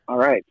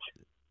right.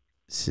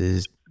 This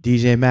is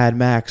DJ Mad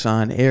Max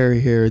on air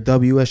here,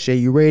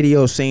 WSJU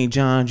Radio, St.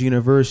 John's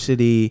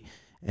University,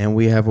 and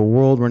we have a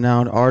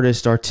world-renowned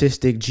artist,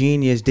 artistic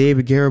genius,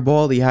 David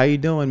Garibaldi. How you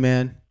doing,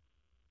 man?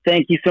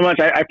 Thank you so much.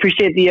 I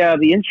appreciate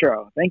the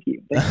intro. Thank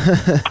you.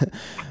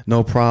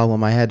 No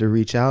problem. I had to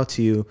reach out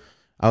to you.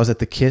 I was at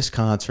the Kiss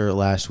concert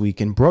last week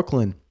in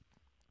Brooklyn,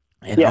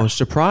 and I was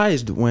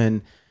surprised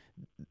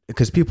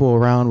because people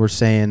around were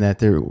saying that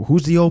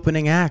who's the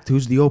opening act?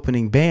 Who's the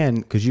opening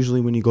band? Because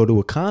usually when you go to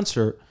a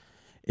concert,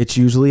 it's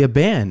usually a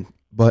band.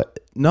 But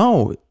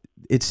no,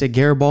 it said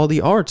Garibaldi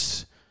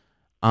Arts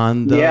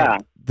on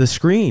the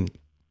screen.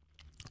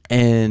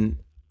 And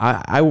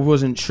I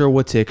wasn't sure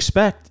what to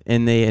expect.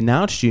 And they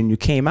announced you and you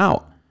came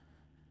out.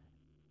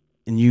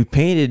 And you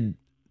painted,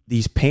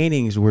 these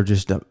paintings were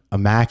just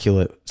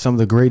immaculate. Some of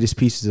the greatest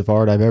pieces of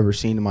art I've ever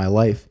seen in my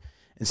life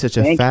in such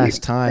a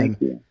fast time.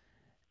 Thank you.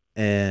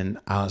 And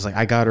I was like,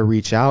 I got to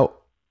reach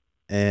out.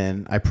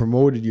 And I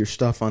promoted your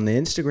stuff on the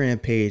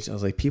Instagram page. I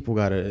was like, people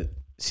got to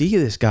see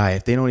this guy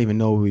if they don't even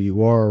know who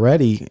you are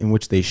already, in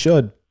which they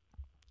should.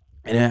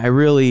 And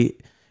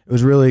it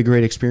was really a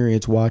great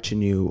experience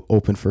watching you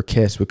open for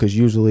Kiss, because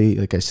usually,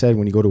 like I said,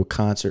 when you go to a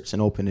concert, it's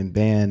an opening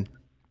band.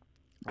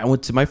 I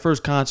went to my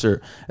first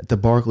concert at the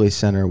Barclays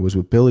Center was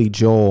with Billy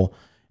Joel,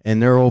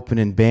 and their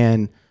opening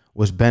band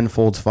was Ben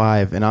Folds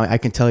 5. And I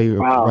can tell you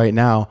right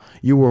now,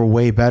 you were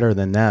way better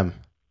than them.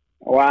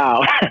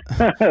 Wow.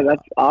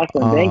 That's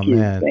awesome. Thank you.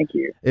 Man. Thank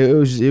you. It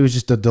was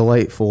just a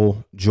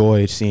delightful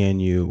joy seeing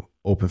you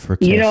open for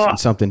Kiss and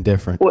something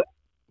different. Well,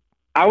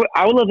 I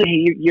would love to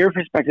hear your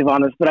perspective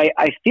on this, but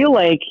I feel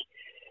like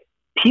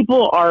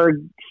people are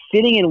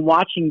sitting and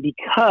watching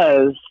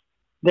because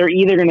they're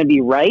either going to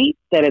be right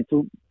that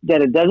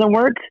it doesn't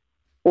work,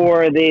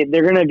 or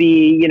they're going to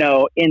be,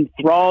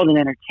 enthralled and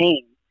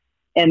entertained.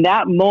 And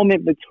that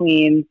moment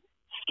between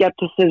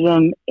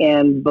skepticism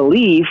and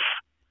belief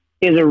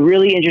is a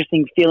really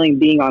interesting feeling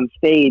being on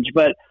stage.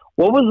 But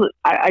what was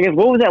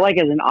that like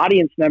as an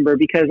audience member?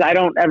 Because I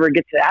don't ever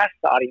get to ask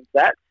the audience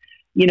that,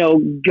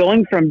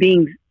 going from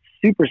being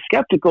super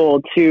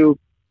skeptical to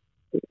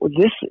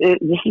this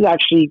is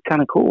actually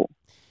kind of cool.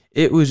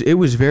 It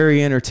was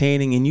very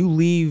entertaining, and you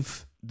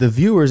leave the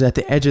viewers at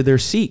the edge of their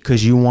seat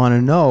because you want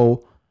to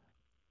know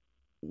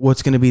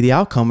what's going to be the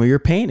outcome of your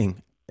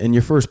painting. And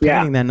your first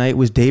painting that night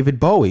was David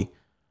Bowie.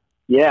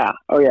 Yeah.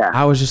 Oh yeah.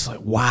 I was just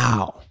like,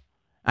 wow.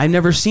 I've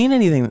never seen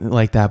anything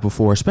like that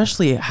before,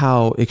 especially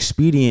how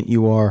expedient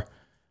you are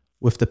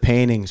with the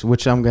paintings,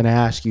 which I'm going to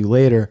ask you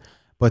later.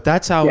 But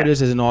that's how it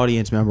is as an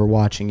audience member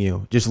watching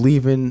you, just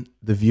leaving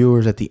the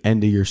viewers at the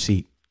end of your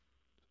seat.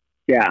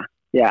 Yeah.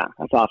 Yeah.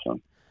 That's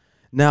awesome.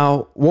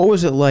 Now, what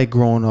was it like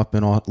growing up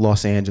in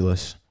Los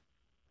Angeles?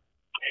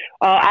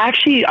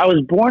 Actually, I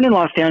was born in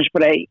Los Angeles,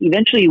 but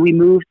eventually we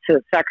moved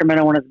to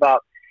Sacramento when I was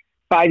about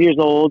 5 years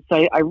old.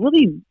 So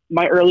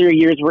my earlier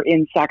years were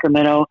in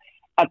Sacramento.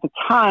 At the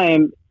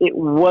time, it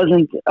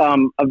wasn't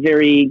a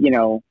very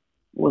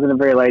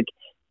like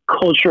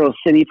cultural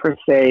city per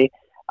se.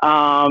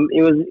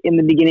 It was in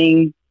the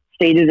beginning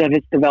stages of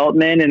its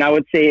development, and I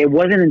would say it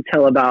wasn't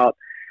until about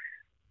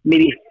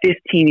maybe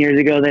 15 years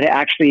ago that it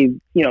actually,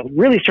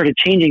 really started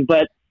changing.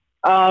 But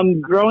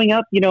growing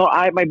up,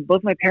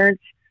 both my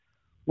parents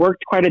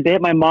worked quite a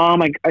bit. My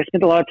mom, I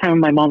spent a lot of time in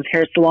my mom's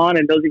hair salon,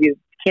 and those of you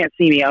who can't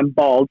see me, I'm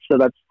bald, so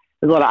there's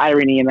a lot of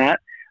irony in that.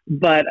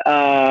 But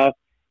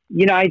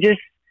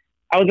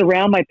I was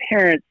around my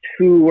parents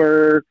who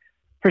were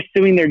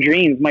pursuing their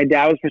dreams. My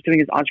dad was pursuing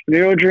his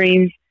entrepreneurial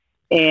dreams,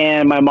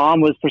 and my mom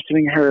was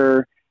pursuing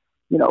her,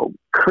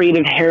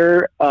 creative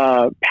hair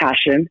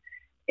passion.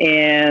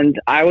 And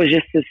I was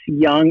just this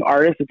young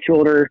artist with two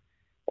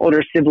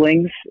older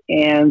siblings.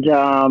 And,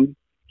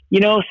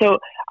 so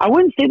I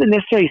wouldn't say that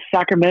necessarily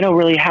Sacramento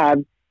really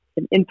had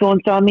an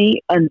influence on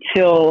me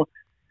until,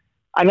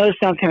 I know this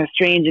sounds kind of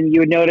strange and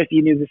you would know it if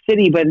you knew the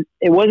city, but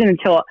it wasn't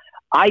until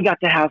I got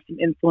to have some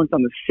influence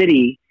on the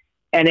city,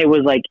 and it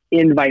was like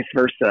in vice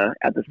versa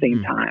at the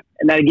same time.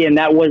 And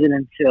that wasn't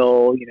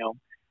until,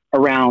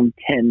 around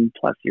 10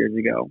 plus years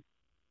ago.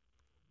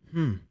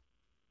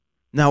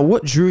 Now,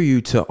 what drew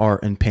you to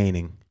art and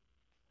painting?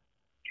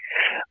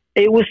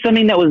 It was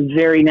something that was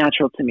very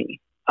natural to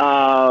me.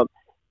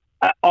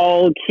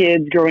 All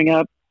kids growing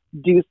up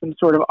do some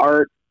sort of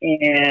art,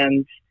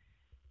 and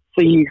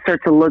so you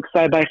start to look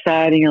side by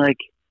side and you're like,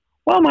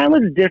 well, mine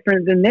looks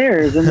different than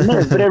theirs and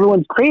theirs, but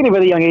everyone's creative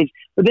at a young age.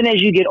 But then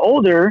as you get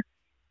older,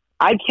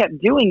 I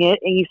kept doing it,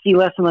 and you see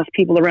less and less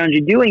people around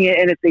you doing it.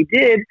 And if they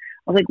did,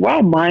 I was like,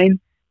 wow, mine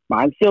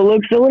still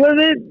looks a little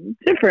bit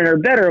different or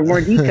better or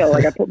more detailed.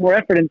 Like I put more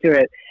effort into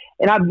it,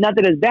 and not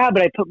that it's bad,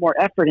 but I put more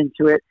effort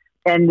into it.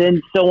 And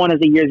then so on as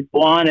the years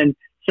go on. And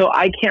so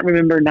I can't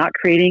remember not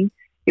creating.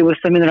 It was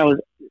something that I was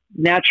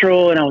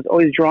natural and I was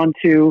always drawn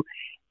to,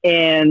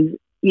 and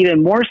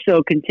even more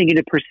so continue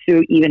to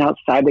pursue even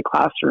outside the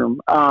classroom.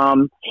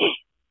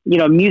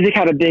 Music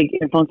had a big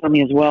influence on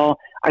me as well.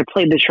 I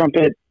played the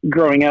trumpet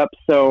growing up,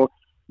 so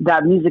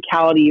that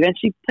musicality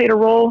eventually played a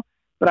role.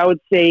 But I would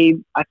say,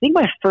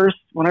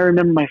 when I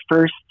remember my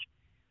first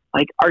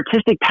like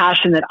artistic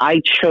passion that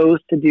I chose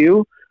to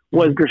do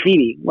was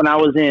graffiti when I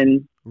was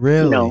in,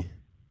 Really? you know,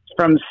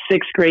 from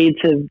sixth grade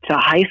to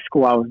high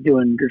school, I was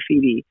doing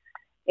graffiti.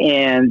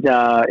 And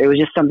it was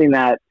just something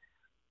that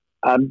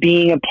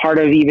being a part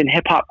of even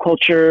hip hop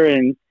culture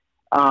and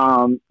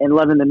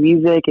loving the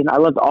music. And I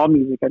loved all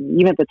music. I mean,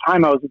 even at the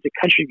time I was into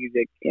country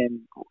music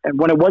and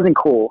when it wasn't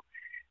cool,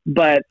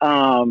 but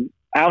I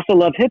also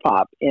love hip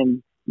hop,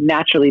 and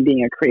naturally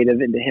being a creative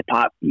into hip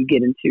hop, you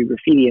get into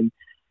graffiti,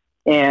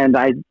 and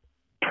I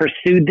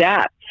pursued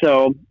that.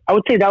 So I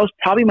would say that was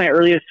probably my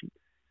earliest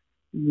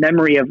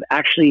memory of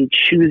actually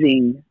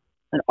choosing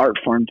an art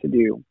form to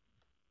do.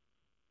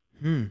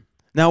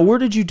 Now, where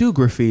did you do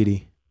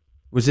graffiti?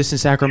 Was this in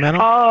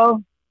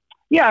Sacramento?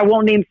 Yeah, I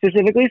won't name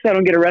specifically so I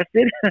don't get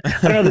arrested. I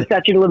don't know the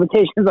statute of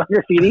limitations on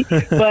graffiti,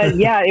 but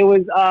yeah, it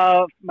was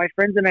my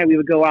friends and I. We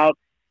would go out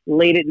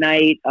late at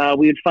night.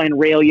 We would find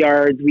rail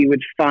yards. We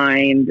would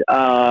find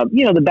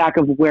the back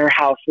of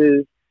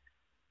warehouses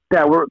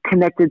that were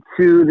connected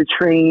to the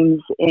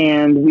trains,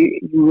 and we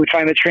would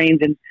find the trains,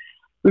 and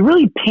we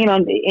really paint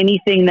on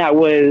anything that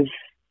was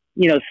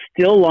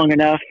still long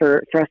enough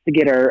for us to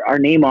get our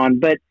name on.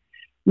 But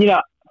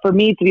for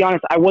me, to be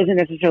honest, I wasn't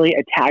necessarily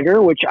a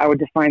tagger, which I would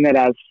define that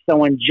as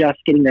someone just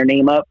getting their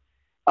name up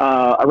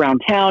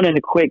around town and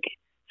a quick,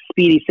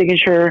 speedy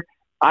signature.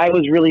 I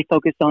was really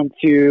focused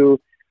onto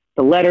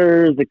the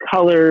letters, the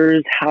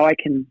colors, how I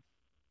can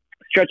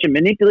stretch and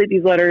manipulate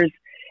these letters,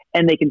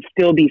 and they can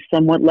still be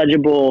somewhat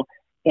legible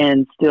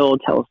and still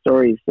tell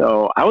stories.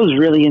 So I was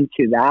really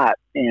into that.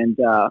 And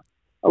a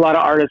lot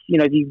of artists,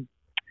 if you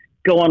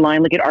go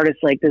online, look at artists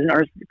like, there's an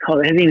artist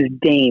called, his name is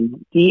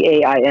Dame,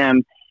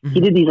 Daim. He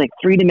did these like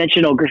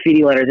 3-dimensional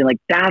graffiti letters, and like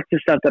that's the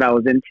stuff that I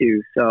was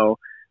into. So,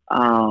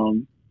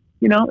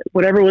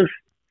 whatever was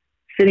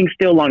sitting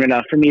still long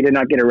enough for me to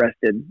not get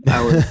arrested,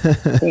 I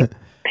was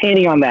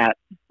painting on that.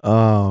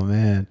 Oh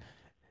man,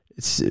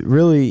 it's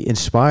really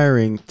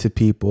inspiring to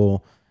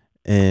people,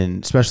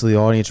 and especially the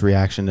audience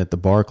reaction at the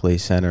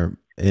Barclays Center,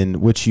 in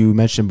which you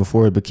mentioned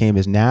before it became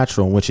as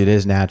natural, in which it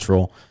is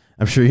natural.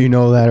 I'm sure you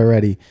know that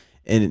already.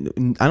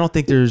 And I don't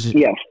think there's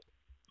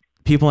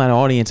people in the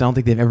audience, I don't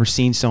think they've ever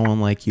seen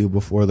someone like you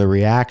before. The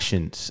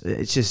reactions,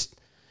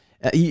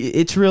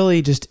 it's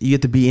really just, you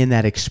get to be in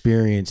that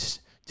experience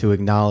to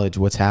acknowledge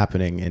what's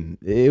happening. And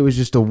it was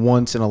just a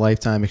once in a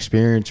lifetime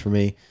experience for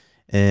me.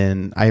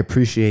 And I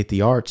appreciate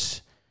the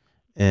arts.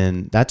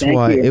 And that's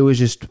why it was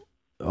just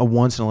a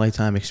once in a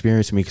lifetime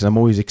experience for me, because I'm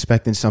always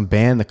expecting some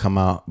band to come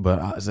out, but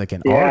I was like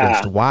an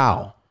artist.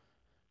 Wow.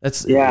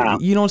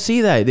 You don't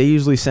see that. They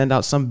usually send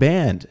out some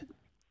band.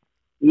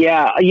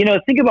 Yeah.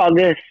 Think about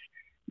this.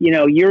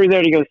 You were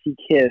there to go see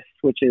Kiss,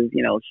 which is,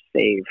 let's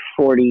say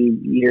 40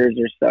 years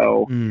or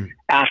so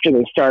after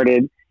they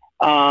started.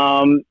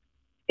 And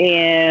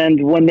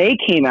when they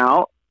came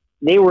out,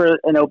 they were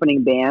an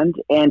opening band,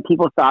 and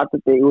people thought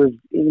that it was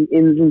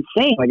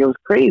insane. Like, it was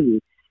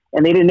crazy.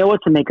 And they didn't know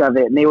what to make of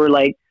it. And they were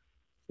like,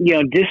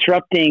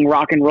 disrupting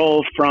rock and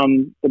roll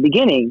from the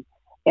beginning.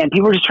 And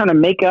people were just trying to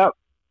make up,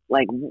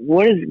 like,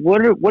 what is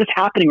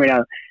happening right now?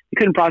 They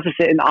couldn't process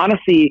it. And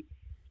honestly,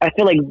 I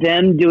feel like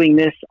them doing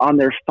this on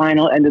their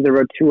final end of the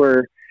road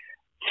tour,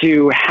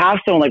 to have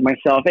someone like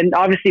myself, and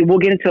obviously we'll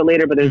get into it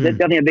later, but there's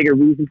definitely a bigger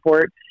reason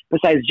for it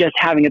besides just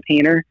having a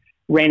painter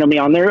randomly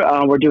on there.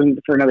 We're doing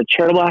it for another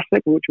charitable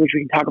aspect, which we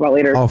can talk about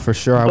later. Oh, for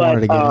sure. I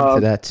wanted to get into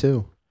that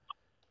too.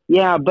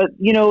 Yeah, but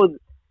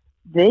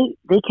they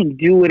can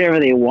do whatever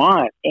they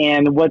want.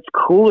 And what's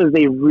cool is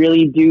they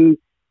really do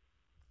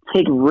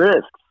take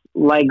risks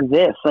like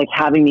this, like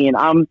having me, and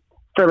I'm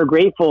forever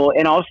grateful.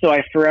 And also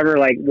I forever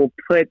will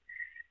put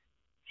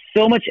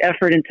so much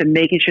effort into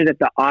making sure that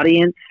the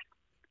audience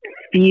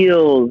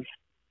feels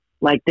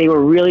like they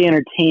were really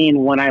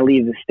entertained when I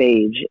leave the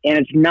stage. And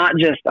it's not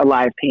just a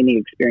live painting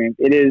experience.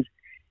 It is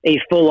a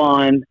full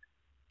on,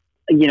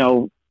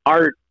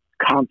 art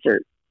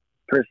concert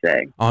per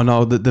se. Oh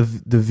no, the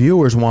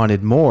viewers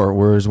wanted more.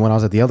 Whereas when I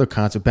was at the other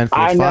concert,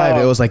 Benfield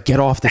 5, it was like, get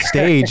off the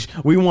stage.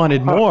 We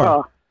wanted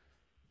more.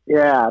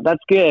 Yeah,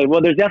 that's good.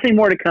 Well, there's definitely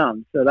more to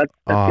come. So that's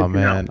oh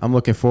man, I'm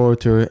looking forward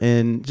to it.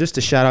 And just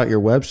to shout out your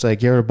website,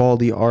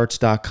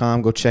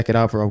 GaribaldiArts.com. Go check it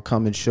out for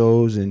upcoming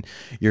shows and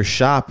your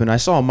shop. And I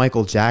saw a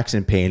Michael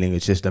Jackson painting.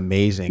 It's just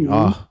amazing.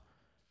 Mm-hmm. Oh,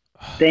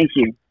 thank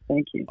you.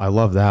 I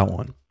love that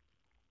one.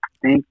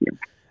 Thank you.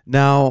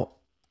 Now,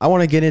 I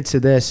want to get into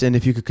this, and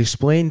if you could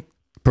explain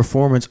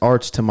performance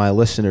arts to my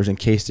listeners in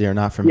case they are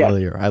not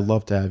familiar, I'd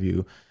love to have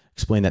you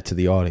explain that to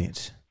the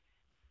audience.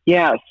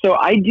 Yeah, so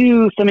I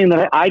do something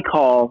that I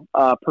call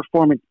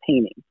performance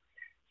painting.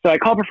 So I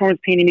call performance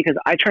painting because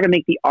I try to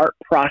make the art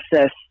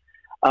process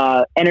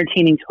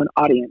entertaining to an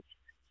audience.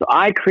 So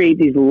I create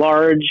these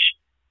large,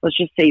 let's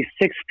just say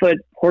 6-foot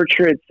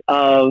portraits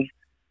of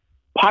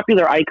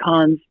popular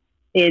icons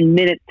in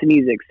minutes to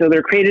music. So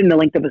they're created in the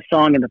length of a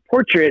song, and the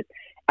portrait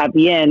at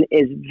the end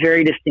is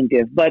very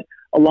distinctive. But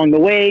along the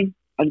way,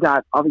 I've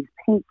got all these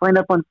paints lined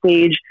up on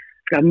stage.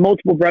 I've got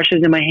multiple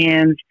brushes in my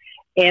hands,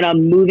 and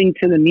I'm moving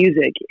to the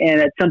music.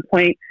 And at some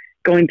point,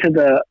 going to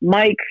the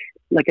mic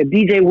like a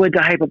DJ would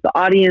to hype up the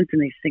audience,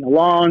 and they sing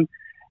along,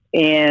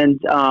 and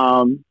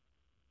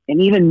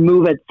even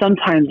move it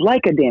sometimes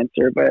like a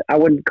dancer, but I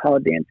wouldn't call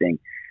it dancing.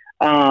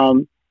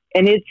 And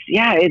it's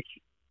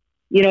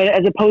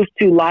as opposed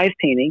to live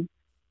painting,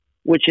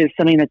 which is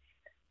something that's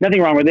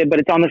nothing wrong with it, but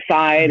it's on the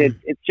side. Mm-hmm.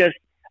 It's just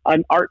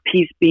an art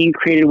piece being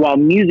created while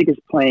music is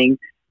playing.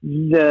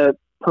 The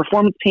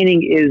performance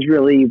painting is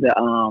really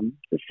the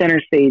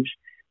center stage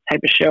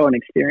type of show and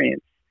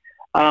experience.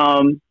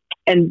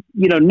 And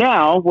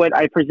now what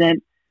I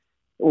presented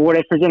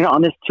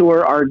on this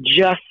tour are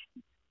just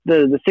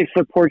the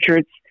 6-foot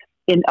portraits.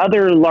 In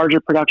other larger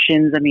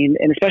productions, I mean,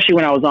 and especially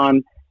when I was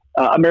on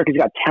America's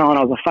Got Talent,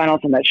 I was a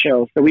finalist on that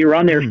show. So we were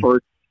on there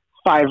for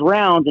 5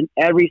 rounds, and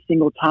every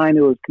single time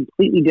it was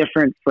completely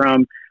different,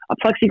 from a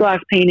plexiglass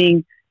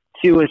painting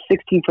to a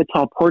 16-foot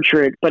tall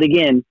portrait. But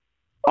again,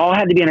 all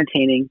had to be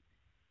entertaining,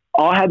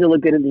 all had to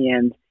look good in the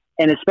end,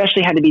 and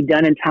especially had to be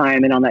done in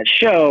time. And on that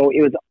show,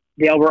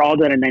 they were all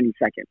done in 90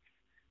 seconds.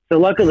 So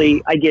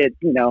luckily, I give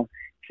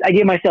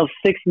myself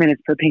 6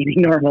 minutes per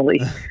painting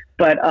normally.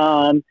 But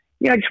I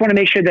just want to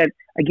make sure that,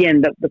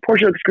 again, the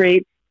portrait looks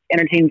great,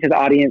 entertaining to the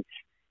audience,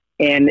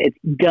 and it's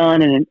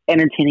done in an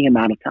entertaining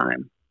amount of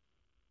time.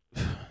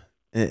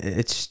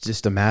 It's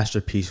just a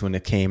masterpiece when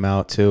it came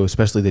out too,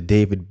 especially the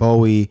David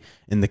Bowie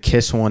and the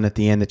Kiss one at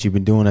the end that you've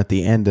been doing at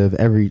the end of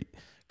every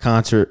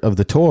concert of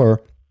the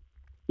tour.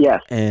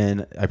 Yes.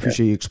 And I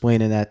appreciate you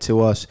explaining that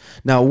to us.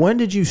 Now, when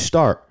did you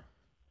start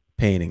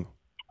painting?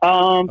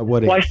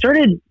 Well, I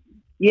started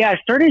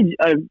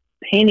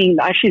painting.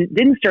 Actually,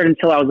 didn't start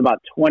until I was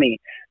about 20.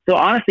 So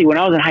honestly, when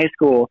I was in high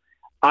school,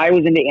 I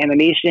was into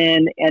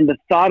animation, and the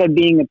thought of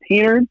being a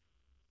painter,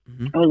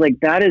 I was like,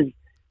 that is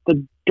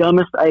the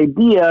dumbest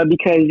idea,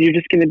 because you're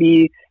just going to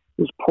be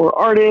this poor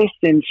artist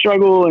and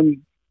struggle.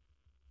 And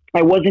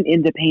I wasn't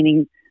into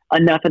painting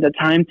enough at the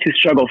time to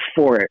struggle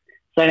for it.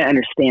 So I didn't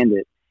understand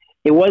it.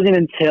 It wasn't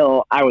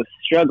until I was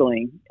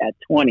struggling at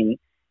 20,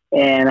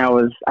 and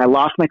I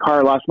lost my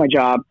car, lost my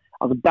job.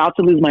 I was about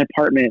to lose my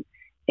apartment,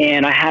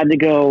 and I had to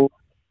go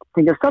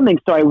think of something.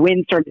 So I went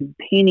and started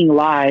painting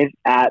live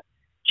at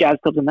jazz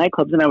clubs and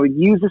nightclubs, and I would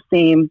use the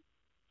same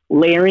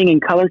layering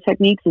and color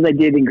techniques as I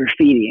did in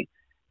graffiti.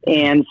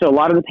 And so a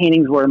lot of the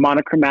paintings were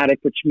monochromatic,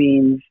 which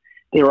means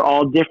they were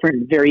all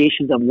different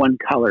variations of one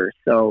color.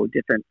 So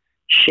different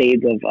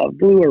shades of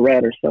blue or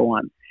red or so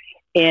on.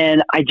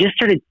 And I just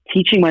started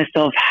teaching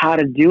myself how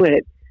to do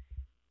it.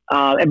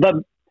 But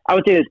I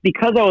would say this,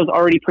 because I was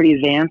already pretty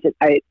advanced,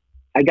 I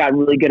got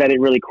really good at it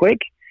really quick,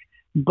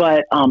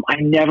 but I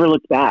never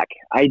looked back.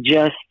 I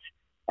just,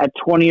 at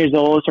 20 years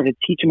old, started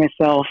teaching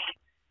myself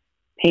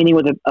painting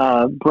with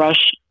a brush,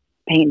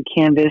 paint, and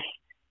canvas.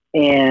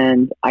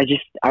 And I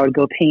would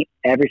go paint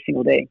every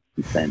single day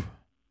since then.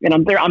 And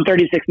I'm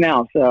 36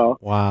 now, so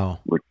wow,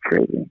 we're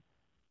crazy.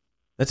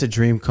 That's a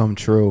dream come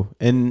true.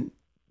 And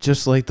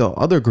just like the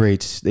other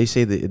greats, they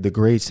say that the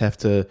greats have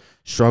to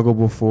struggle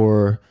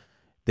before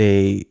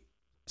they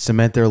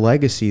cement their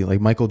legacy.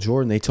 Like Michael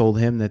Jordan, they told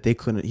him that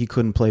he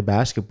couldn't play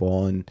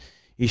basketball, and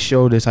he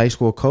showed his high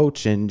school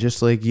coach. And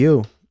just like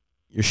you're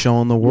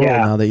showing the world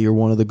now that you're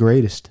one of the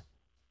greatest.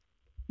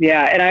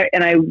 Yeah,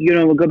 and I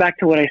we'll go back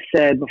to what I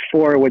said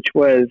before, which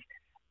was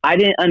I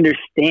didn't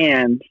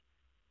understand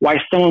why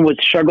someone would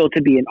struggle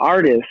to be an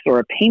artist or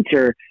a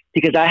painter,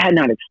 because I had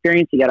not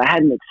experienced it yet. I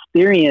hadn't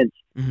experienced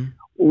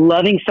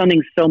loving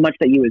something so much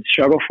that you would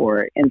struggle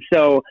for it. And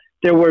so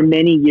there were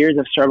many years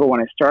of struggle when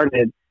I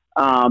started,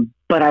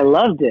 but I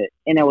loved it,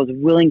 and I was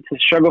willing to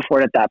struggle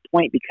for it at that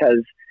point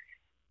because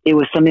it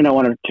was something I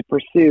wanted to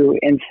pursue.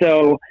 And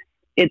so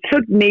it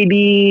took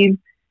maybe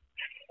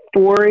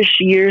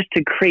 4-ish years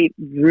to create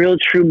real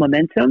true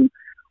momentum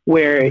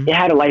where it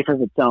had a life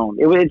of its own.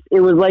 It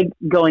was like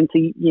going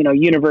to,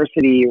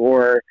 university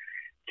or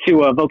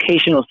to a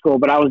vocational school,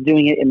 but I was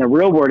doing it in the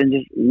real world and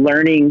just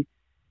learning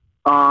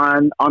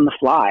on the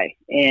fly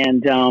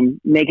and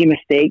making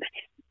mistakes,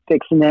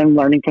 fixing them,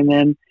 learning from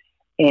them,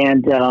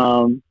 and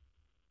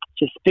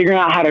just figuring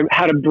out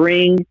how to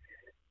bring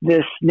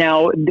this,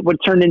 now what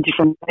turned into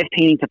from life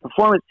painting to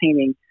performance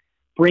painting,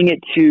 bring it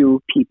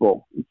to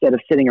people instead of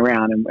sitting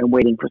around and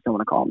waiting for someone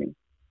to call me.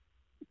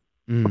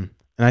 And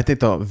I think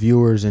the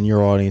viewers and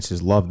your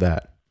audiences love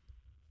that.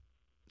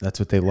 That's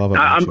what they love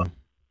about you.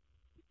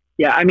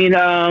 Yeah, I mean,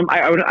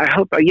 I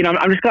hope,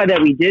 I'm just glad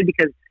that we did,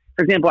 because,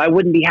 for example, I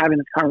wouldn't be having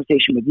this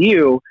conversation with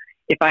you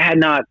if I had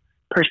not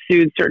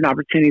pursued certain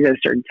opportunities at a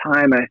certain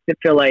time. And I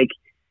feel like,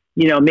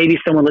 maybe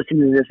someone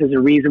listening to this is a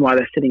reason why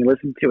they're sitting and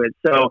listening to it.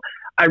 So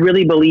I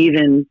really believe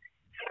in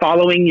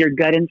following your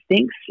gut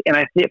instincts. And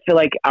I feel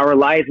like our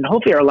lives, and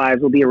hopefully our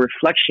lives, will be a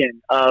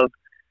reflection of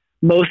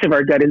most of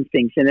our gut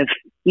instincts. And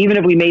even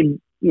if we made,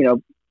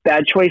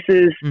 bad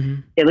choices,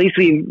 at least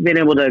we've been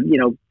able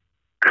to,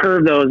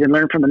 curve those and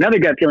learn from another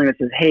gut feeling that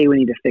says, hey, we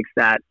need to fix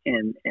that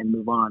and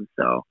move on.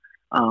 So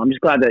I'm just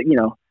glad that,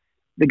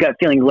 the gut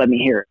feelings led me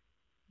here.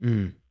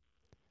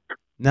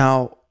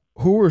 Now,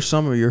 who were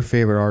some of your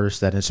favorite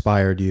artists that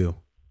inspired you?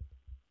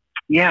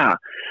 Yeah.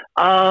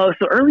 So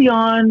early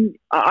on,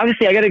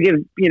 obviously I got to give,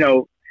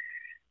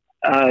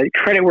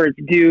 credit where it's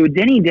due.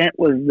 Denny Dent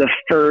was the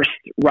first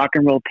rock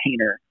and roll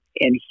painter,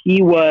 and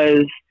he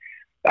was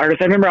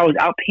artist. I remember I was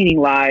out painting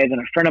live, and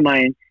a friend of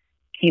mine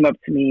came up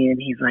to me,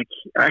 and he's like,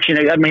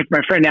 actually,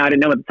 my friend now, I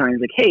didn't know at the time.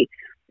 He's like, "Hey,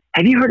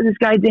 have you heard of this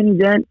guy, Denny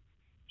Dent?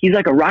 He's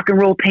like a rock and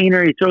roll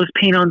painter. He throws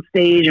paint on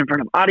stage in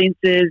front of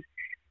audiences.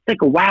 It's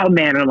like a wild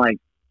man." And I'm like,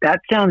 "That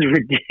sounds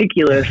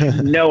ridiculous."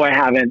 No, I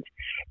haven't.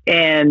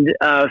 And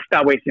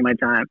stop wasting my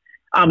time.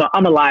 I'm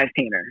a live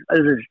painter.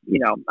 This is,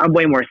 I'm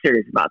way more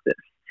serious about this.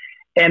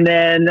 And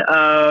then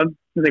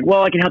he's like,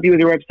 "Well, I can help you with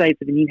your websites.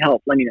 If you need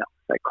help, let me know."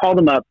 So I called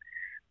him up,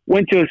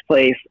 went to his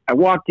place. I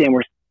walked in.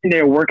 We're sitting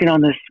there working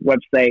on this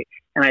website,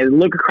 and I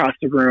look across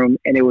the room,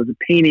 and it was a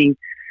painting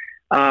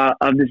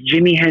of this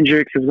Jimi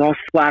Hendrix. It was all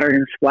splattered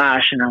and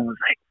splashed, and I was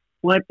like,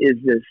 "What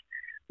is this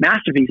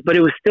masterpiece?" But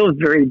it was still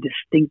very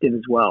distinctive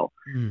as well.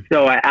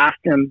 So I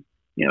asked him,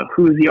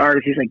 "Who's the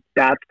artist?" He's like,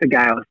 "That's the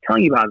guy I was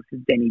telling you about. This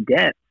is Denny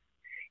Dent."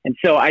 And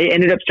so I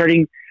ended up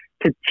starting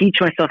to teach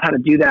myself how to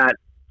do that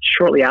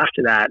shortly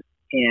after that.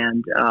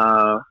 And,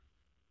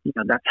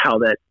 that's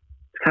kind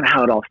of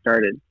how it all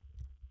started.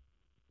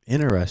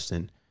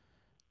 Interesting.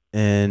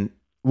 And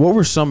what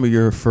were some of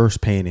your first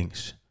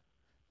paintings?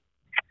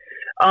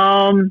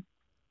 My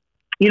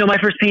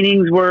first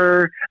paintings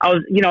were, I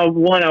was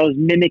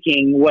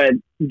mimicking what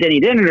Denny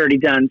Dent had already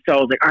done. So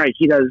I was like, all right,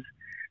 he does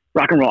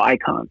rock and roll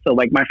icons. So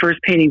like my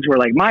first paintings were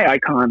like my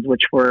icons,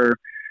 which were,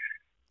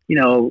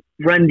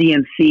 Run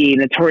DMC,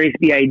 Notorious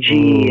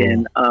B.I.G.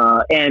 and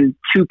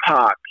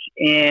Tupac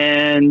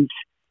and,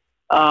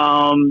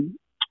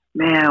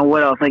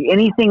 what else? Like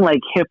anything like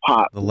hip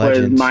hop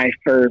was my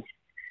first.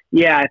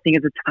 Yeah. I think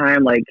at the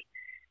time, like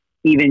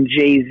even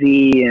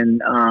Jay-Z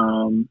and,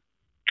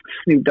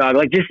 Snoop Dogg,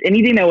 like just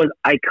anything that was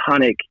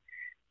iconic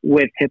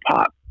with hip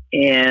hop.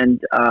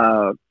 And,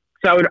 so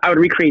I would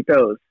recreate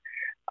those.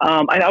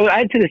 I would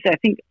add to this, I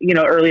think,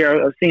 earlier I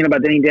was saying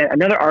about Denny Dent.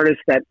 Another artist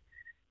that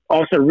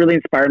also really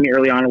inspired me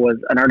early on was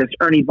an artist,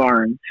 Ernie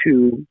Barnes,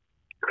 who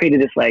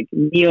created this like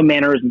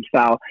neo-mannerism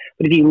style.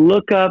 But if you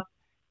look up,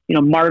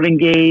 Marvin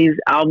Gaye's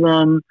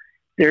album,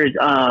 there's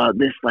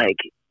this like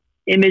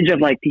image of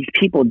like these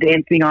people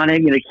dancing on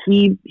it.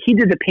 He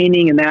did the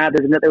painting in that.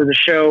 There was a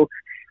show, I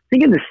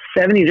think in the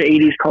 70s or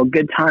 80s called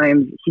Good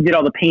Times. He did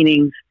all the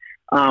paintings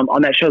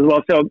on that show as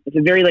well. So it's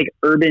a very like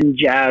urban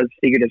jazz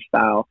figurative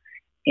style.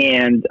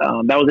 And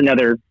that was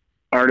another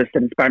artist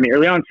that inspired me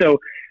early on. So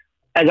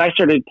as I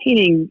started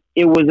painting,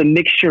 it was a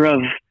mixture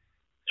of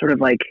sort of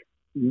like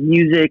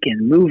music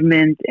and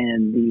movement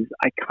and these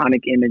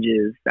iconic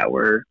images that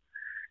were,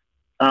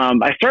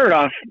 I started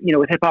off,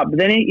 with hip hop, but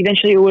then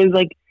eventually it was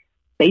like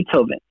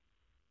Beethoven,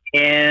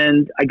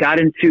 and I got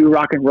into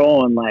rock and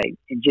roll and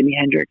Jimi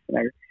Hendrix, and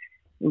I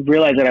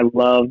realized that I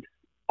loved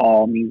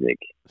all music.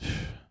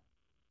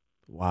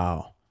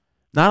 Wow.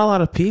 Not a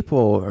lot of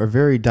people are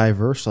very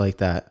diverse like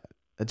that.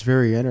 That's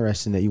very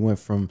interesting that you went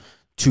from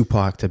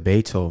Tupac to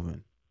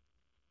Beethoven.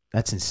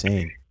 That's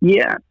insane.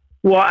 Yeah.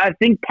 Well, I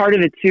think part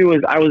of it too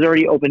is I was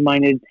already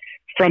open-minded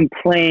from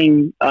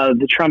playing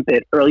the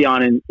trumpet early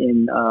on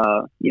in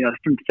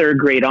from third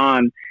grade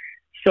on.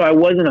 So I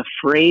wasn't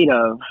afraid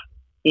of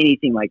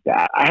anything like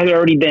that. I had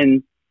already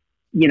been,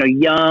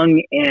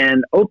 young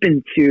and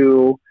open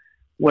to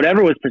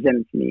whatever was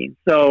presented to me.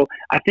 So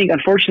I think,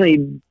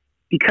 unfortunately,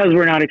 because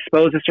we're not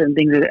exposed to certain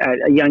things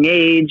at a young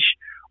age,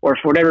 or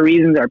for whatever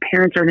reasons our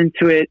parents aren't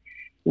into it,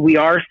 we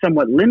are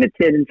somewhat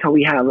limited until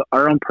we have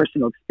our own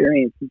personal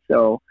experience. And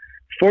so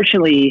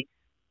fortunately,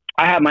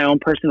 I had my own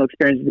personal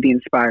experience to be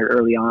inspired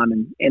early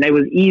on, and it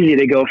was easy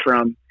to go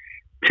from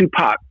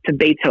Tupac to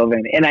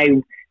Beethoven. And I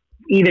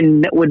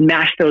even would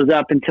mash those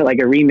up into like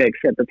a remix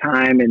at the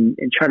time and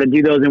try to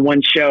do those in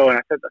one show. And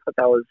I thought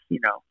that was,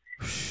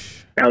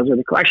 that was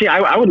really cool. Actually,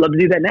 I would love to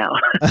do that now,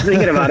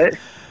 thinking about it.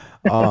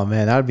 Oh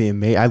man, that'd be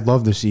amazing. I'd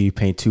love to see you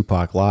paint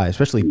Tupac live,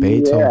 especially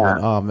Beethoven.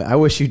 Yeah. I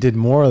wish you did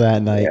more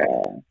that night. Yeah.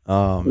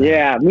 Oh man.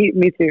 Yeah,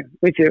 me too.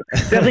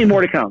 Definitely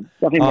more to come.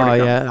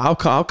 Yeah,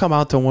 I'll come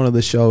out to one of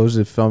the shows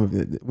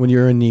when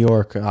you're in New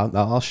York.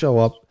 I'll show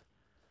up.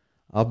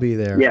 I'll be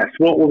there. Yes,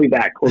 we'll be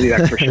back. We'll be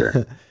back for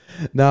sure.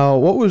 Now,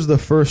 what was the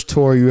first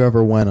tour you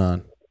ever went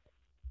on?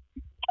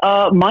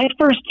 My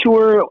first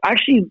tour,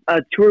 actually,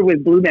 a tour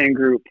with Blue Man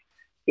Group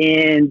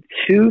in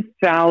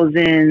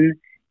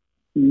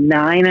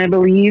 2009, I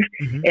believe.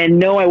 Mm-hmm. And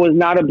no, I was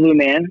not a blue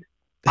man.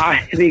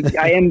 I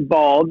am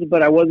bald,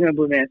 but I wasn't a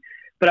blue man.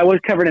 But I was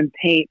covered in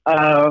paint.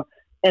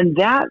 And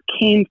that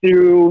came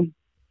through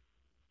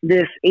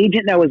this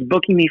agent that was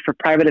booking me for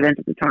private events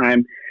at the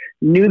time,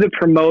 knew the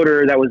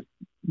promoter that was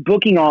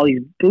booking all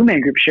these Blue Man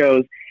Group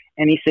shows.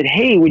 And he said,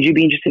 "Hey, would you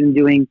be interested in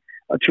doing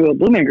a tour with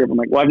Blue Man Group?" I'm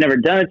like, "Well, I've never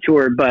done a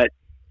tour, but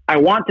I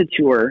want to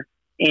tour,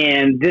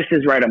 and this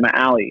is right up my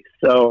alley."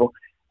 So,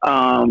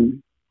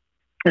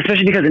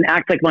 especially because an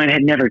act like mine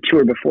had never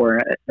toured before.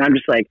 And I'm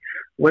just like,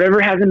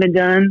 whatever hasn't been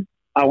done,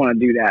 I want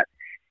to do that.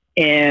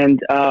 And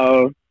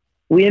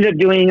we ended up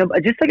doing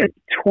just like a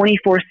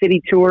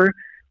 24-city tour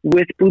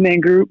with Blue Man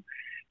Group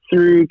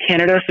through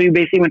Canada. So we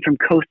basically went from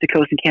coast to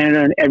coast in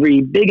Canada and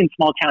every big and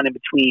small town in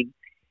between.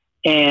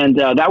 And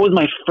that was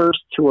my first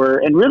tour,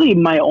 and really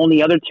my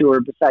only other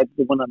tour besides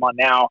the one I'm on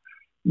now.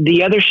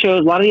 The other shows,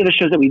 a lot of the other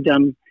shows that we've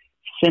done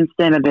since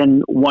then have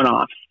been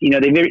one-offs. You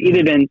know, they've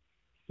either been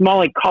small,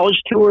 like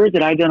college tours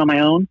that I've done on my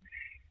own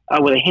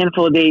with a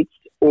handful of dates,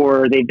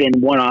 or they've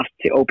been one-offs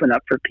to open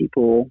up for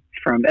people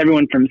from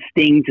everyone from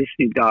Sting to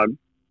Snoop Dogg.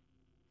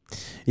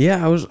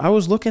 Yeah, I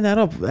was looking that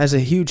up. As a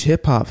huge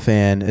hip hop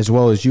fan, as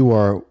well as you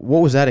are,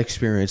 what was that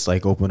experience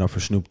like opening up for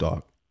Snoop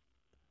Dogg?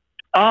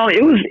 Oh,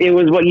 it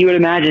was what you would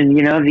imagine,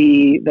 you know,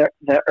 the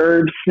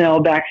herb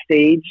smell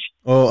backstage.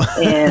 Oh,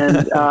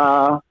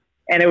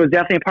 and it was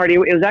definitely a party. It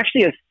was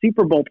actually a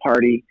Super Bowl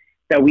party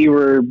that we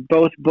were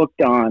both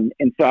booked on,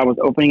 and so I was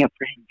opening up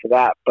for him for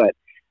that. But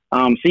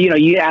so you know,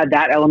 you add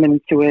that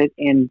element to it,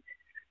 and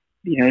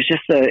you know, it's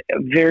just a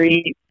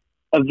very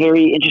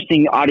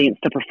interesting audience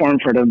to perform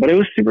for them. But it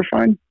was super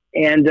fun,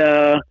 and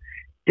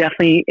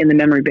definitely in the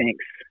memory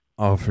banks.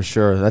 oh, for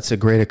sure. That's a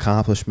great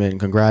accomplishment, and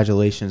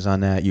congratulations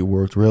on that. You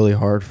worked really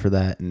hard for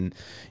that, and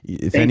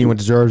if anyone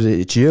deserves it,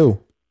 it's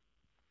you.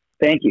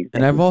 Thank you.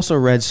 And I've also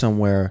read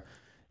somewhere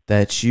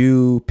that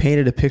you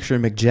painted a picture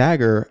of Mick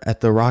Jagger at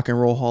the Rock and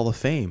Roll Hall of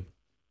Fame.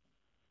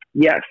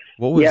 Yes.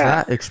 What was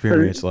that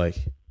experience like?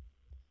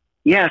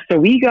 Yeah, so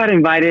we got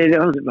invited.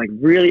 I was like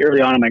really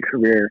early on in my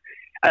career.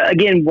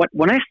 Again,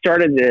 when I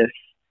started this,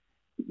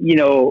 you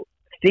know,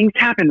 things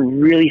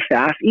happened really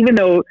fast. Even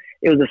though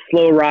it was a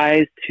slow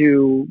rise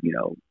to, you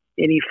know,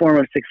 any form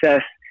of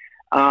success.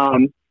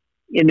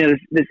 You know,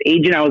 this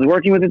agent I was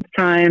working with at the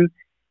time,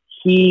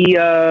 he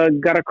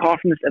got a call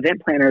from this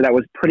event planner that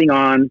was putting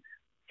on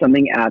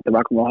something at the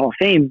Rock and Roll Hall of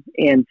Fame,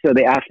 and so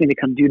they asked me to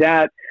come do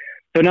that.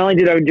 So not only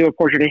did I do a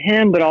portrait of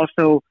him, but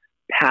also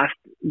past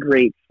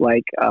greats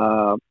like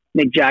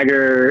Mick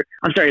Jagger.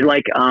 I'm sorry,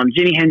 like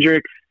Jimi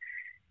Hendrix,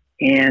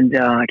 and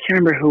I can't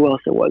remember who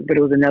else it was, but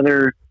it was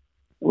another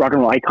rock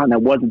and roll icon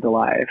that wasn't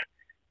alive.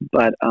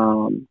 But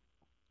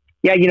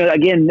yeah, you know,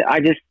 again,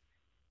 that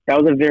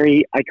was a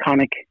very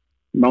iconic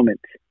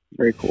moment.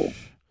 Very cool.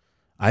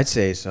 I'd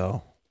say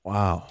so.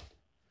 Wow.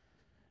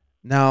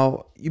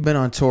 Now, you've been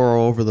on tour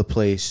all over the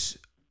place.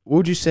 What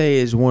would you say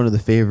is one of the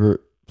favorite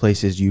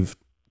places you've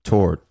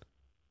toured?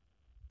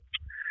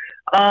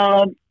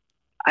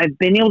 I've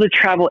been able to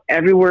travel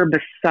everywhere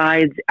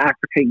besides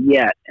Africa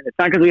yet. And it's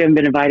not because we haven't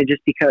been invited,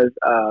 just because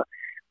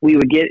we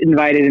would get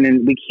invited and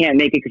then we can't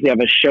make it because we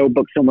have a show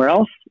booked somewhere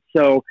else.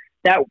 So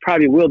that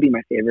probably will be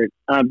my favorite.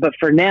 But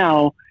for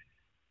now,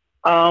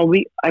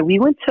 we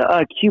went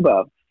to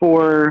Cuba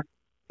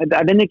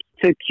I've been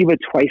to Cuba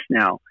twice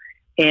now.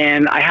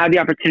 And I had the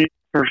opportunity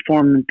to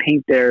perform and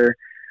paint there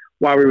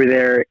while we were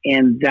there.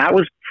 And that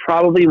was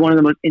probably one of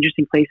the most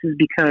interesting places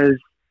because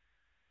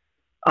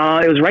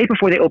it was right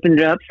before they opened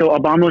it up. So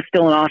Obama was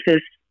still in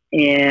office,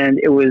 and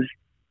it was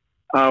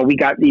we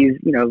got these,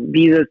 you know,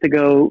 visas to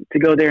go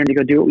there and to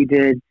go do what we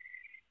did.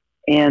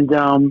 And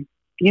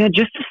you know,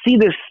 just to see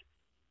this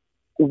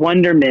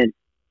wonderment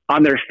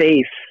on their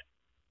face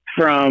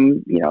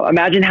from, you know,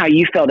 imagine how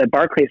you felt at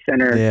Barclays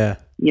Center. Yeah.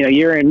 You know,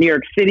 you're in New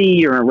York City,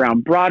 you're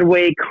around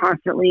Broadway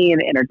constantly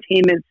and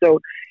entertainment.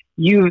 So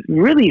you've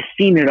really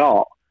seen it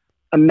all.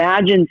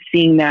 Imagine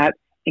seeing that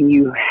and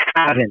you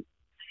haven't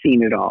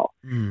seen it all.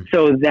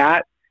 So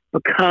that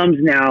becomes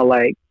now,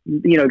 like,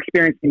 you know,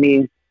 experiencing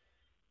me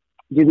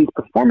do these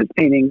performance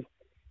paintings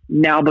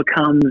now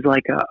becomes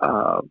like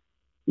a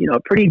you know,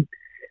 a pretty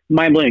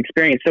mind-blowing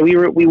experience. So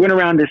we went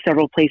around to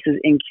several places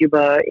in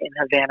Cuba, in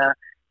Havana,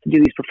 to do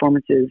these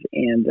performances,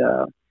 and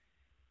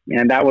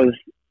that was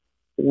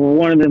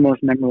one of the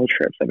most memorable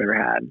trips I've ever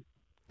had.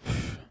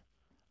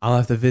 I'll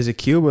have to visit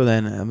Cuba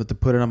then. I'm going to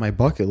put it on my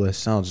bucket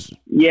list. Sounds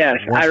yes.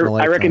 I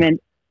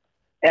recommend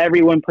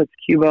everyone puts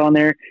Cuba on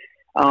there,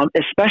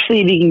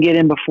 especially if you can get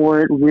in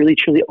before it really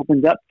truly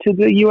opens up to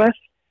the U.S.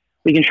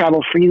 We can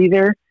travel freely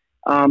there,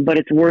 but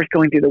it's worth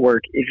going through the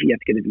work if you have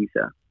to get a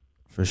visa.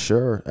 For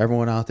sure.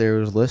 Everyone out there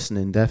who's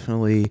listening,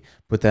 definitely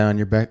put that on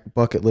your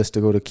bucket list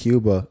to go to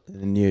Cuba.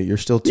 And you're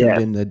still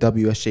tuned in to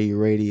WSJU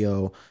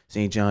Radio,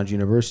 St. John's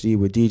University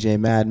with DJ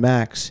Mad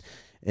Max.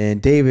 And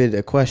David,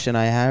 a question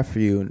I have for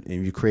you,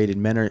 and you created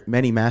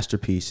many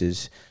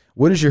masterpieces.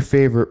 What is your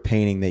favorite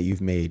painting that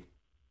you've made?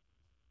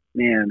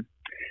 Man,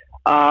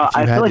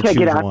 I feel like I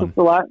get asked this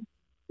a lot.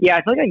 Yeah,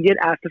 I feel like I get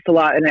asked this a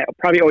lot, and it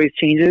probably always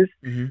changes.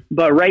 Mm-hmm.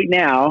 But right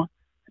now,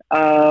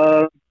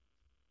 I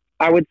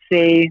would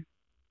say,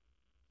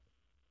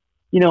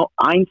 you know,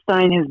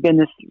 Einstein has been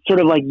this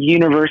sort of like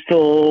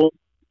universal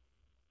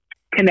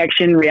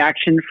connection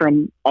reaction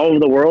from all over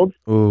the world.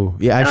 Oh,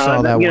 yeah, I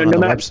saw that one on the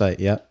website.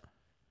 Yeah.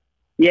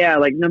 Yeah,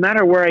 like no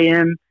matter where I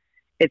am,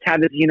 it's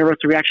had this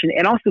universal reaction.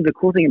 And also the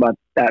cool thing about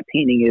that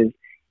painting is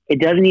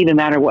it doesn't even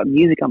matter what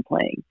music I'm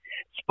playing.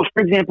 So,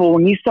 for example,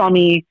 when you saw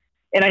me,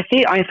 and I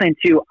say Einstein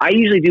too, I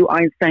usually do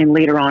Einstein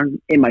later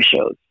on in my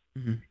shows.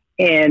 Mm-hmm.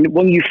 And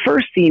when you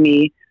first see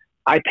me,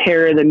 I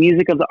pair the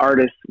music of the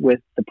artist with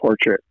the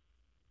portrait.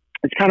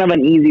 It's kind of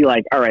an easy,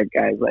 like, all right,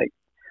 guys, like,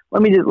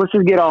 let's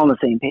just get all on the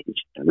same page.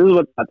 This is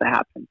what's about to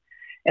happen.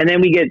 And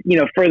then we get, you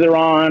know, further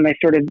on, I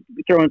started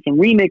throwing some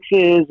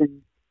remixes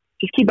and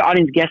just keep the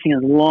audience guessing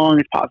as long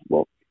as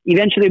possible.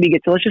 eventually we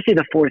get to, let's just say,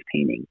 the fourth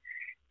painting.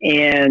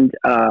 And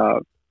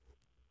the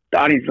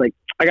audience is like,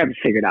 I got this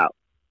figured out.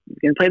 I'm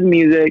going to play the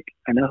music.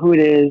 I know who it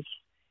is.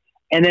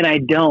 And then I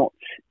don't.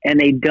 And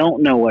they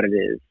don't know what it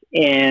is.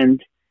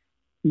 And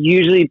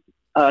usually,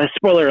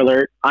 spoiler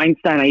alert,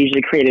 Einstein, I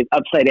usually create it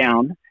upside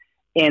down.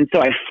 And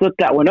so I flip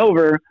that one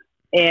over,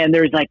 and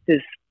there's like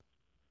this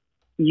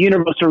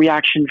universal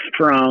reaction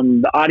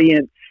from the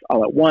audience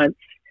all at once.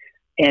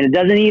 And it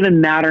doesn't even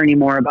matter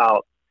anymore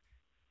about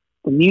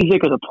the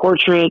music or the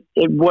portrait.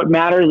 What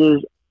matters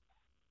is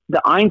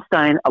the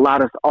Einstein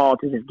allowed us all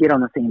to just get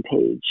on the same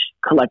page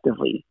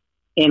collectively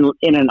in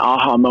an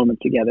aha moment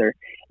together.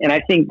 And I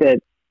think that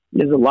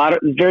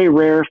it's very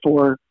rare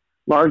for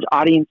large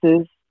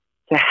audiences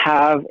to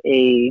have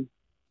an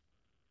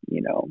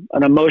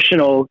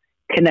emotional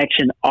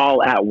connection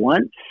all at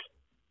once,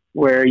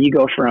 where you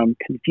go from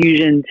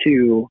confusion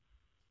to,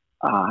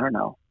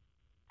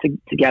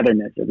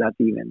 togetherness, if that's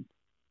even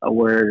a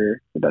word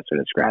or the best way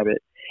to describe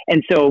it.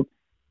 And so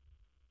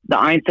the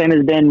Einstein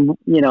has been,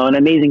 an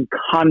amazing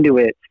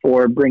conduit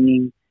for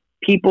bringing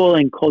people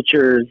and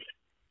cultures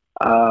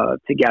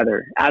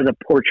together as a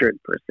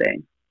portrait per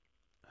se.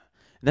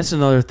 That's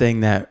another thing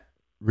that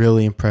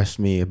really impressed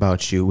me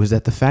about you, was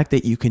that the fact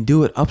that you can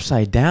do it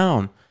upside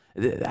down.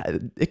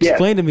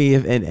 Explain to me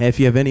if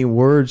you have any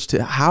words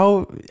to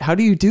how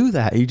do you do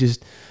that? You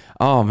just,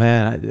 oh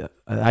man,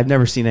 I've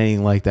never seen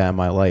anything like that in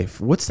my life.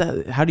 What's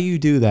that? How do you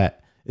do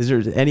that? Is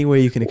there any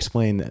way you can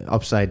explain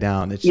upside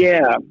down?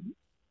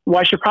 Well,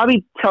 I should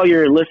probably tell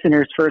your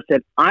listeners first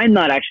that I'm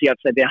not actually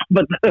upside down,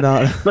 but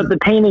the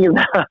painting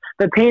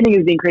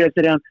is being created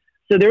upside down.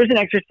 So there was an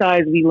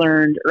exercise we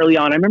learned early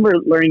on. I remember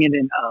learning it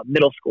in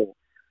middle school,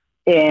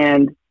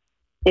 and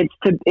it's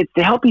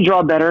to help you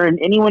draw better. And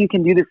anyone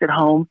can do this at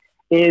home.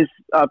 Is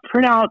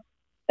print out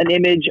an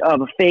image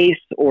of a face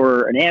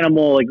or an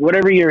animal, like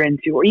whatever you're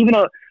into, or even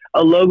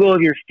a logo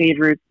of your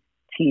favorite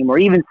team, or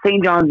even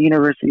St. John's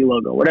University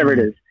logo, whatever it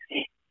is.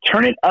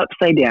 Turn it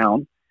upside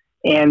down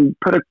and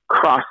put a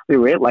cross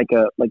through it, like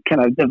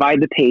kind of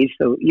divide the page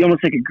so you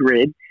almost like a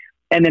grid,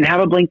 and then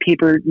have a blank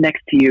paper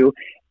next to you,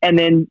 and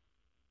then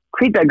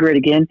create that grid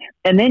again,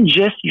 and then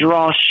just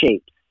draw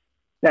shapes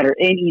that are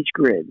in each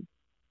grid.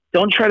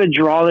 Don't try to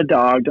draw the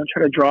dog. Don't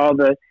try to draw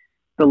the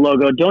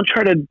logo. Don't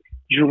try to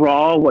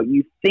draw what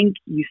you think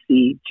you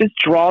see. Just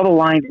draw the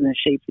lines and the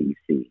shapes that you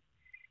see.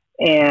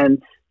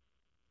 And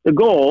the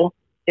goal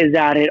is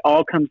that it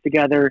all comes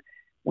together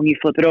when you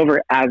flip it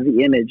over as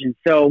the image. And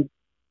so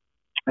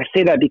I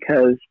say that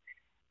because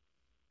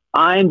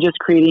I'm just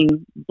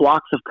creating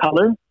blocks of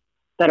color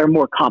that are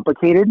more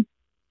complicated,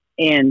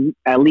 and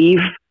I leave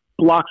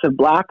blocks of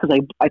black because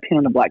I paint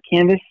on a black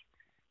canvas.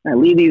 I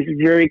leave these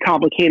very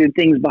complicated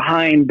things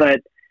behind,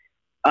 but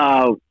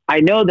I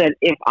know that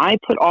if I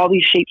put all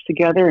these shapes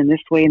together in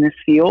this way, in this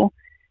feel,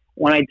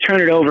 when I turn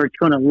it over, it's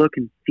going to look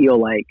and feel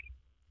like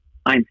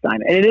Einstein.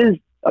 And it is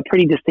a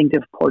pretty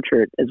distinctive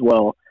portrait as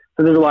well.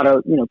 So there's a lot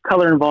of,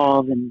 color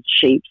involved, and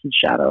shapes and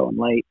shadow and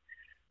light.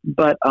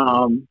 But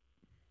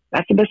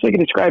that's the best way I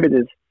can describe it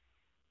is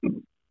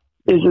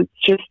it's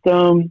just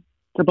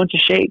it's a bunch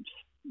of shapes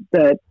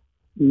that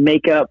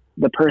make up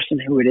the person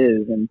who it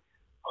is, and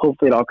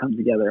hopefully it all comes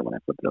together when I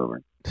flip it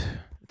over.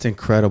 It's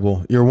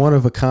incredible. You're one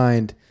of a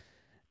kind.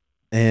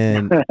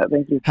 And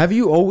Thank you. Have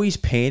you always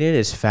painted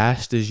as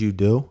fast as you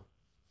do?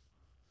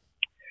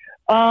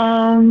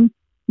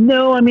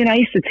 No, I mean, I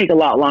used to take a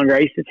lot longer. I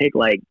used to take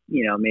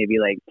maybe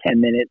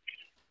 10 minutes,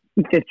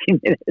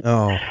 15 minutes.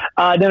 Oh,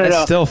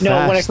 no. Still fast.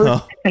 When I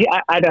first,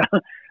 I don't.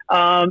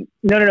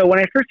 No. When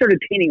I first started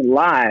painting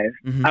live,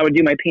 I would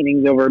do my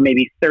paintings over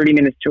maybe 30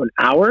 minutes to an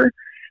hour.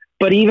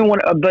 But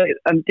but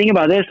I'm thinking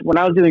about this, when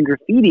I was doing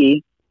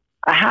graffiti,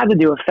 I had to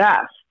do it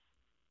fast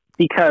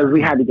because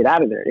we had to get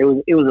out of there. It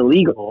was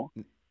illegal.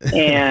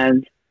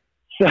 And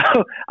so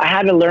I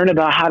had to learn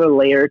about how to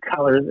layer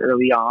colors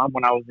early on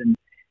when I was in,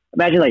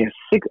 imagine I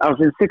was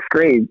in sixth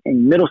grade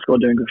in middle school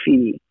doing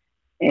graffiti.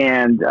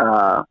 And,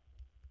 I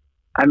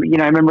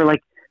remember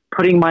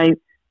putting my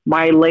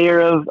layer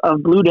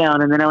of blue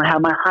down, and then I would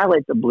have my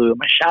highlights of blue,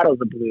 my shadows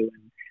of blue,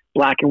 and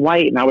black and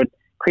white. And I would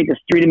create this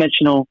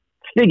 3-dimensional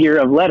figure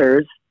of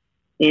letters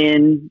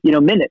in,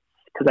 minutes,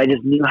 because I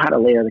just knew how to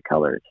layer the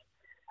colors.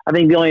 I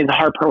think the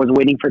hard part was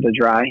waiting for it to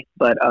dry.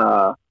 But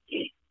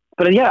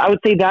yeah, I would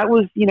say that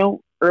was,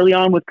 early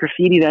on with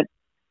graffiti that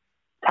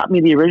taught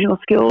me the original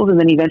skills. And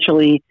then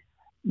eventually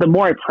the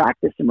more I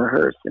practiced and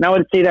rehearsed, and I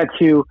would say that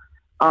too,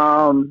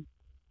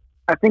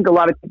 I think a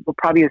lot of people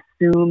probably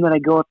assume that I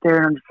go up there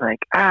and I'm just like,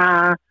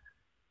 I'm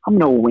going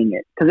to wing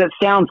it. Cause that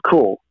sounds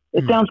cool.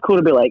 It sounds cool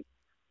to be like,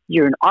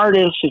 you're an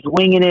artist just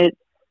winging it.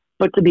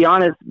 But to be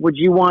honest, would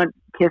you want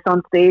Kiss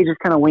on stage just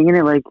kind of winging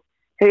it? Like,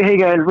 hey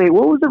guys, wait,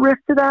 what was the riff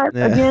to that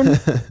again?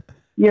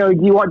 Do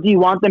you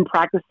want them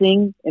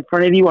practicing in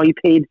front of you while you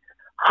paid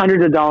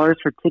hundreds of dollars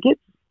for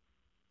tickets?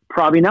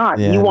 Probably not.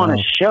 You want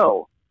a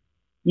show.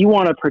 You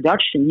want a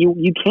production.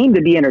 You came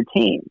to be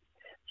entertained.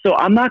 So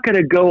I'm not going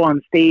to go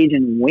on stage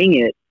and wing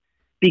it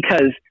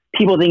because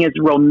people think it's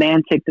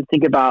romantic to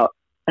think about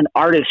an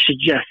artist should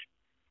just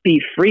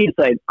be free. It's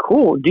like,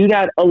 cool, do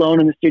that alone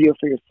in the studio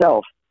for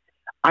yourself.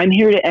 I'm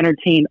here to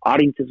entertain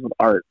audiences with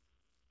art.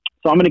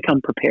 So I'm going to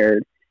come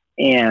prepared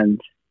and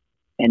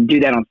do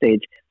that on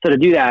stage. So to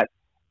do that,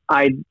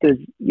 there's,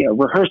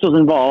 rehearsals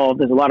involved.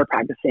 There's a lot of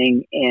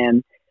practicing,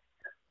 and,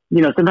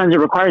 sometimes it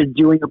requires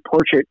doing a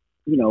portrait,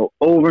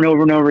 over and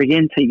over and over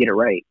again until you get it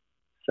right.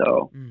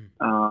 So,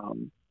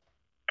 sometimes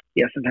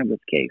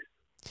that's the case.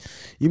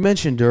 You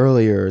mentioned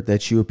earlier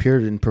that you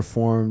appeared and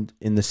performed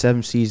in the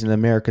 7th season of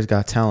America's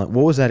Got Talent.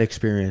 What was that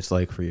experience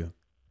like for you?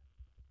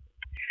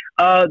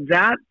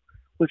 That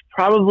was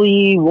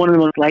probably one of the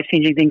most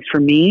life-changing things for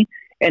me,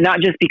 and not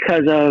just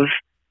because of,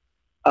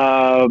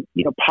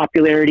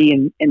 popularity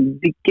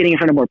and getting in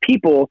front of more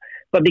people,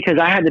 but because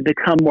I had to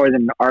become more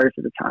than an artist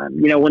at the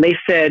time. When they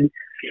said,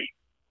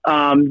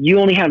 you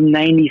only have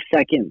 90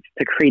 seconds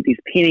to create these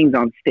paintings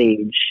on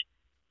stage,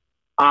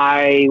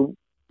 I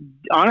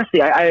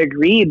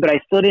agreed, but I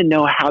still didn't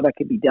know how that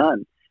could be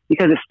done,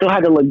 because it still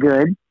had to look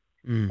good.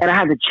 And I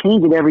had to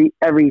change it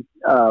every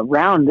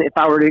round if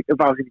I was going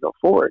to go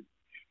forward.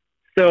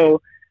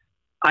 So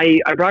I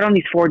brought on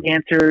these 4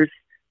 dancers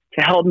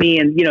to help me,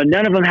 and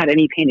none of them had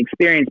any paint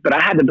experience, but I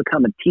had to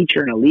become a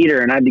teacher and a leader,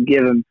 and I had to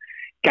give them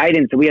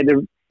guidance. And we had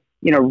to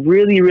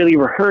really, really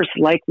rehearse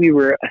like we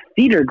were a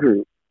theater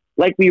group,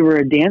 like we were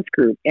a dance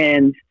group.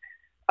 And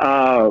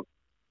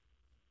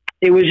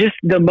it was just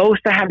the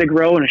most I had to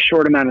grow in a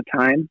short amount of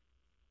time,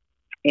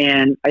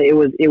 and it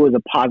was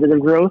a positive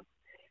growth.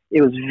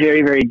 It was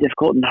very, very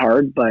difficult and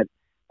hard, but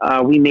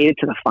we made it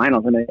to the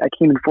finals, and I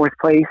came in 4th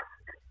place,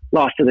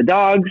 lost to the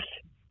dogs.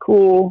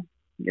 Cool.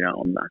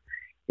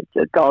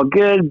 It's all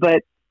good,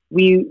 but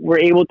we were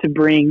able to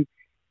bring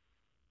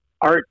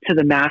art to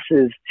the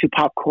masses, to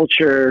pop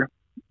culture.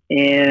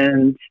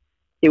 And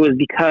it was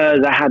because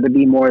I had to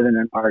be more than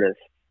an artist,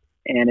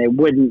 and it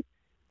wouldn't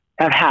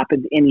have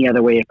happened any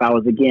other way if I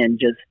was, again,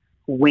 just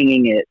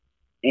winging it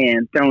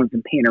and throwing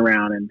some paint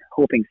around and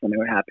hoping something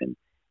would happen.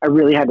 I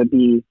really had to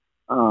be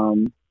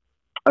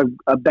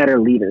a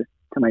better leader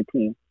to my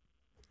team.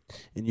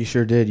 And you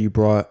sure did. You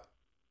brought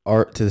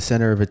art to the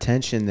center of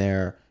attention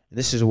there.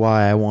 This is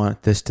why I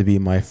want this to be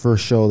my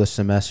first show this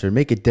semester.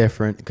 Make it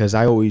different, because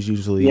I always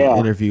usually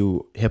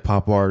interview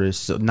hip-hop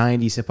artists, so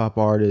 90s hip-hop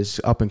artists,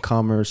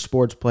 up-and-comers,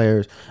 sports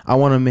players. I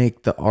want to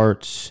make the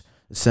arts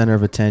the center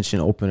of attention,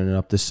 opening it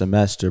up this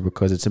semester,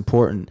 because it's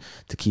important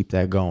to keep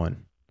that going.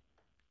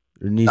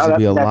 There needs to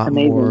be a lot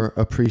more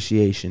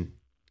appreciation.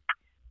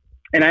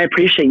 And I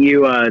appreciate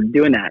you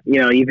doing that,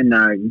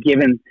 even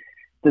giving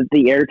the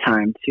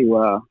airtime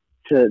to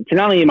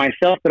not only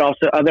myself, but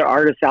also other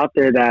artists out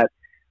there that,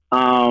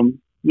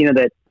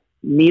 that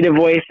need a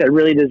voice, that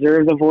really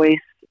deserves a voice,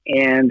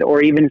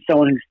 or even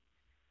someone who's,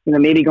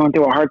 maybe going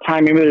through a hard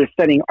time. Maybe they're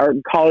studying art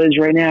in college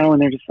right now,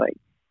 and they're just like,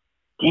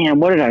 damn,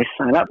 what did I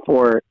sign up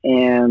for?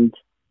 And,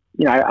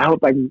 I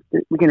hope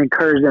we can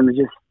encourage them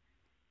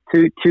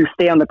to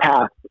stay on the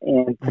path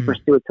and to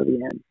pursue it to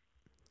the end.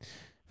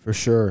 For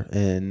sure.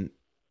 And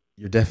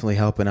you're definitely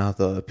helping out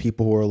the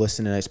people who are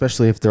listening,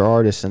 especially if they're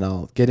artists. And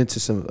I'll get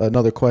into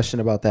another question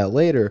about that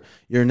later.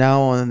 You're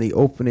now on the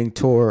opening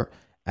tour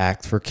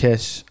act for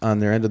KISS on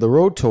their End of the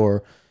Road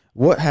tour.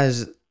 What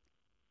has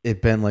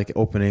it been like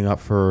opening up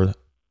for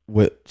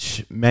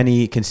which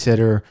many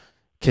consider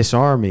KISS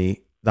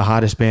Army the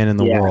hottest band in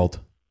the world?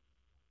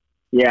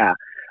 Yeah.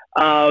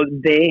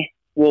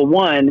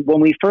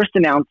 When we first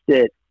announced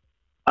it,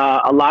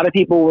 a lot of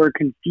people were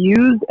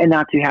confused and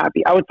not too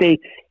happy. I would say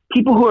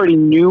people who already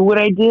knew what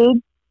I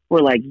did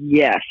were like,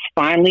 yes,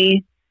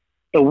 finally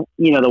the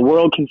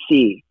world can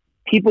see.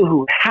 People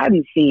who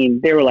hadn't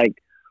seen, they were like,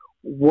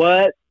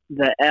 what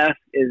the F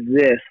is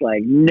this?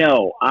 Like,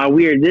 no,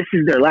 weird. This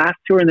is their last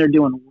tour and they're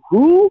doing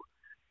who?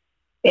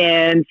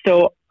 And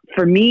so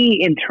for me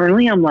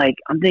internally, I'm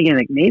thinking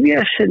like, maybe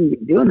I shouldn't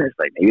be doing this.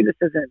 Like, maybe this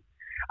isn't,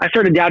 I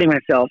started doubting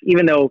myself,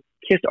 even though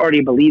KISS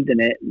already believed in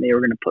it and they were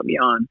going to put me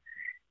on.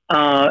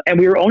 And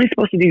we were only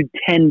supposed to do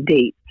 10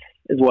 dates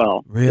as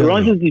well. Really? We were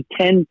only supposed to do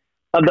 10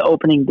 of the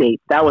opening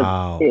dates. That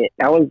was it.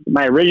 That was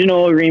my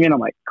original agreement. I'm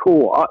like,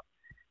 cool.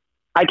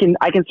 I can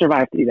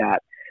survive through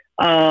that.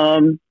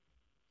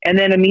 And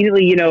then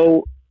immediately,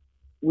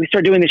 we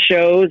start doing the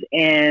shows,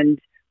 and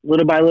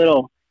little by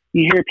little,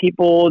 you hear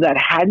people that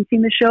hadn't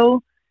seen the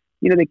show,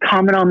 they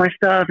comment on my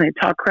stuff and they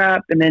talk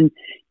crap. And then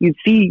I'd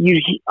see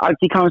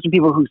comments from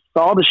people who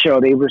saw the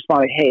show. They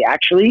responded, hey,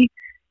 actually,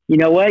 you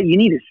know what? You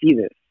need to see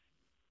this.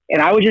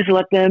 And I would just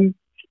let them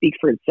speak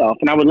for itself,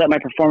 and I would let my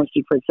performance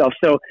speak for itself.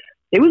 So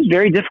it was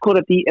very difficult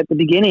at the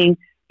beginning,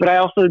 but I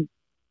also,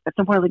 at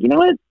some point, I was like, you know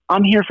what?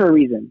 I'm here for a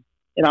reason,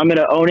 and I'm going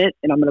to own it,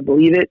 and I'm going to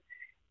believe it.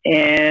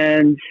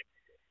 And,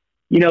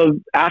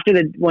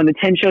 when the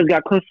 10 shows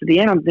got close to the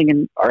end, I'm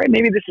thinking, all right,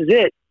 maybe this is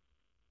it.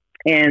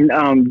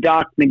 And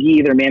Doc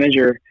McGee, their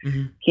manager,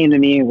 came to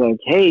me and was like,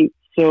 hey,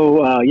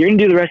 so you're going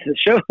to do the rest of the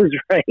shows,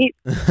 right?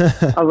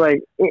 I was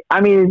like,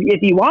 I mean,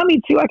 if you want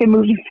me to, I can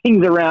move some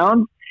things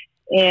around.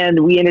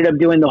 And we ended up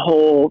doing the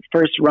whole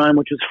first run,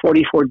 which was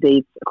 44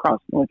 dates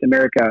across North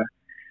America.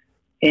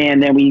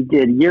 And then we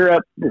did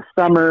Europe this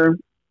summer.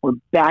 We're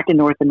back in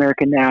North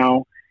America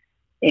now.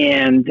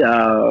 And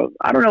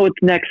I don't know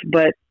what's next,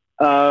 but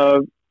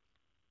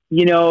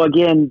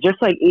again,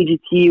 just like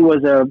AGT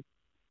was a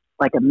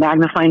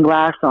magnifying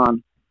glass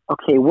on,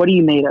 okay, what are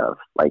you made of?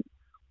 Like,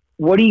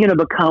 what are you going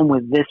to become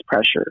with this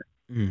pressure?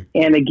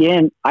 And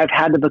again, I've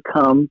had to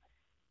become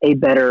a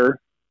better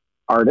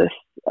artist,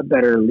 a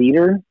better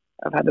leader.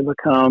 I've had to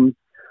become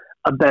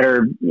a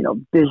better,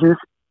 business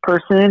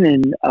person,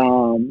 and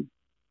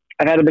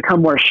I've had to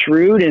become more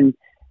shrewd and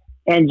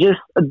just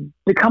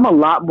become a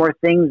lot more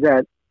things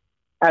that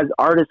as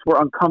artists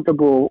we're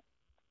uncomfortable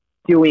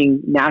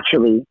doing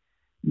naturally.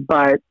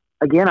 But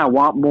again, I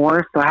want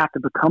more, so I have to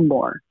become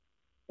more.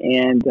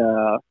 And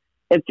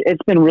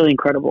it's been really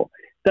incredible.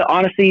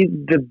 Honestly,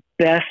 the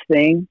best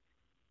thing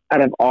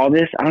out of all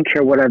this, I don't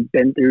care what I've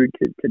been through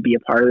to be a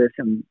part of this,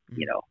 and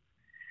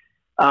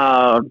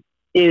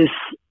is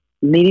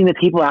meeting the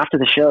people after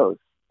the shows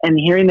and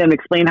hearing them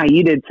explain how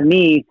you did to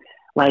me.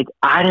 Like,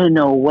 I didn't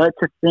know what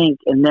to think,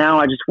 and now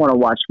I just want to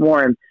watch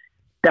more. And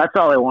that's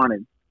all I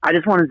wanted. I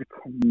just wanted to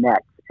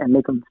connect and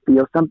make them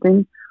feel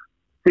something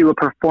through a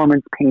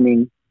performance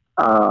painting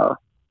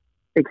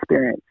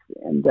experience.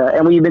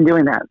 And we've been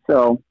doing that.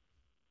 So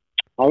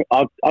I'll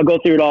go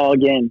through it all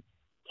again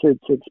to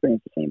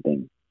experience the same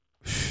thing.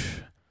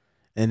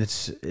 And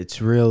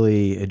it's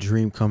really a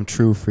dream come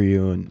true for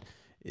you. And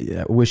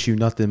I wish you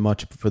nothing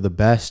much for the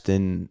best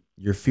in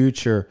your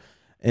future.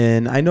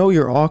 And I know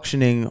you're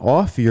auctioning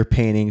off your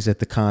paintings at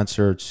the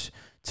concerts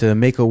to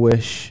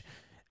Make-A-Wish.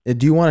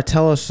 Do you want to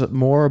tell us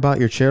more about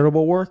your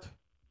charitable work?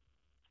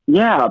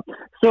 Yeah.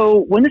 So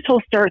when this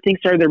whole thing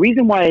started, the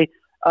reason why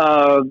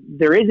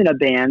there isn't a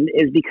band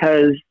is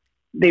because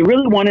they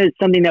really wanted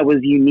something that was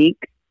unique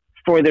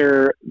for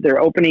their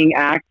opening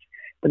act,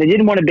 but they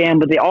didn't want a band,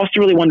 but they also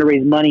really wanted to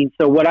raise money.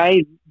 So what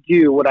I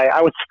do, what I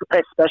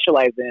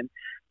specialize in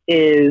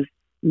is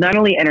not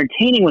only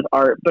entertaining with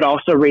art, but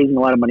also raising a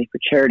lot of money for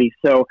charity.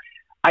 So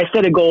I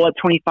set a goal at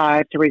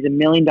 25 to raise $1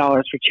 million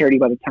for charity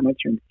by the time I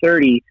turned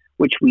 30,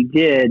 which we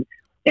did.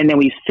 And then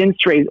we've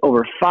since raised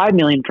over 5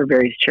 million for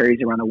various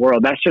charities around the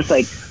world. That's just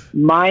like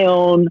my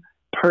own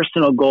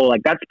personal goal.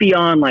 Like, that's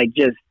beyond like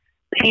just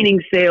painting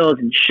sales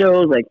and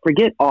shows. Like,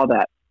 forget all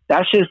that.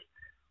 That's just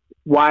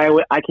why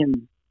I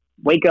can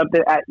wake up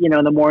in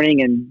the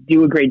morning and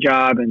do a great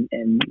job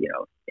and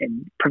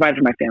provide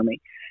for my family.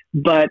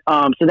 But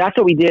so that's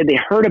what we did. They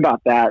heard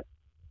about that,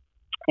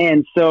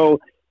 and so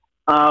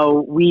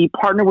we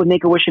partnered with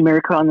Make-A-Wish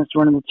America on this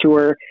run of the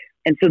tour.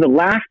 And so the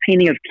last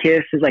painting of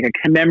Kiss is like a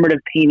commemorative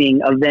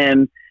painting of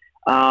them,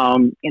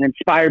 and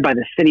inspired by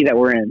the city that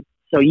we're in.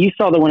 So you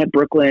saw the one at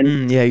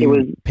Brooklyn. Yeah, you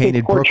was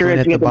painted Brooklyn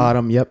at the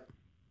bottom. Yep.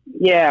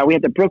 Yeah, we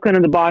had the Brooklyn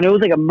at the bottom. It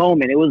was like a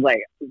moment. It was like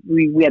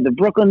we had the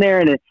Brooklyn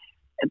there, and the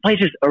place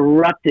just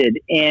erupted.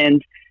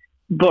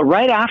 But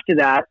right after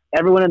that,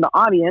 everyone in the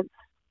audience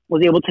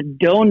was able to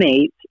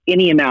donate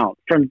any amount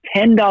from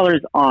 $10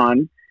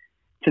 on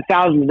to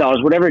thousands of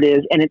dollars, whatever it is,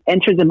 and it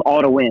enters them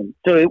all to win.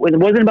 So it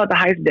wasn't about the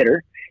highest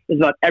bidder. It was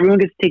about everyone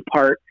gets to take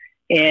part,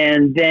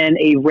 and then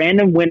a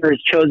random winner is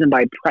chosen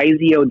by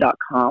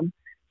Prizeo.com.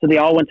 So they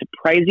all went to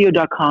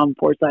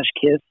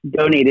Prizeo.com/Kiss,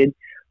 donated,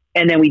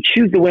 and then we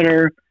choose the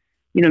winner,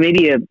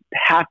 maybe a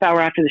half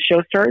hour after the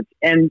show starts.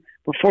 And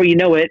before you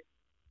know it,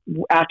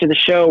 after the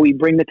show, we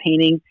bring the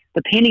painting.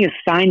 The painting is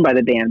signed by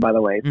the band, by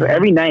the way. So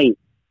every night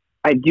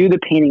I do the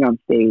painting on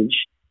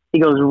stage. It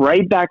goes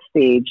right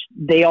backstage.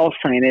 They all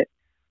sign it.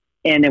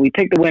 And then we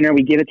pick the winner.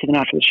 We give it to them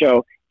after the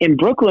show. In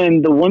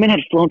Brooklyn, the woman had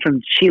flown from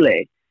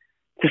Chile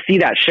to see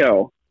that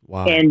show.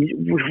 Wow. And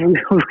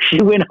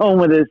she went home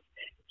with this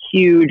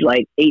huge,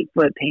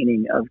 8-foot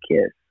painting of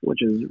Kiss,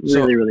 which is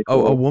really, really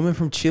cool. A woman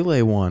from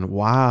Chile won.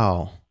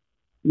 Wow.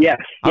 Yes.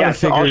 Yeah.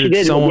 So all she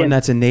did, someone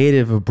that's a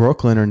native of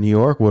Brooklyn or New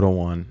York would have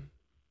won.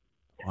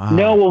 Wow.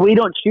 No, well, we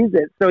don't choose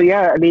it. So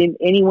yeah, I mean,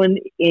 anyone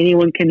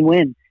can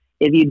win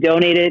if you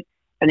donate it.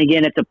 And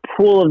again, it's a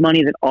pool of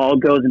money that all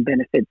goes and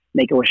benefits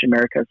Make-A-Wish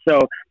America.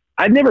 So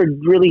I've never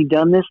really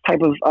done this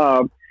type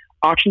of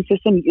auction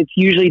system. It's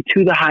usually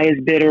to the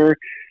highest bidder,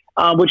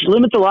 which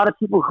limits a lot of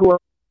people who are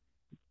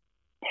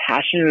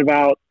passionate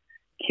about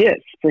Kiss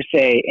per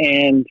se.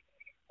 And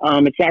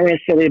it's not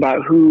necessarily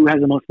about who has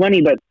the most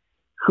money, but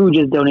who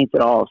just donates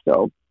it all.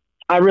 So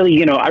I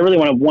really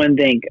want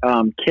to thank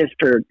Kiss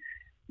for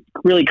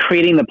really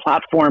creating the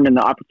platform and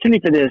the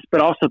opportunity for this,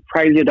 but also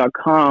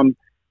Prizeo.com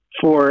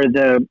for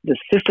the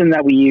system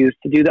that we use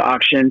to do the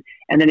auction.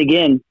 And then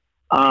again,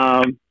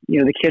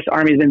 the Kiss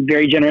Army has been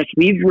very generous.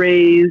 We've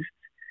raised,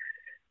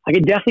 I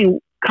could definitely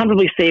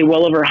comfortably say,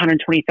 well over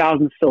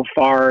 120,000 so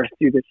far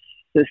through this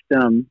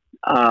system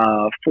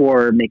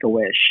for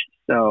Make-A-Wish.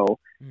 So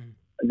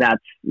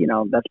that's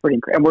pretty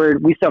incredible.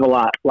 And we still have a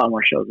lot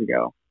more shows to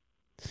go.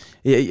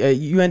 Yeah,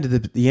 you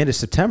ended the end of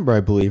September,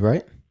 I believe,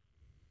 right?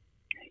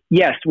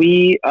 Yes,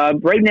 we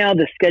right now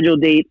the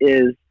scheduled date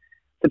is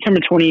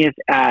September 20th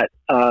at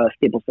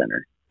Staples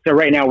Center. So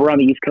right now we're on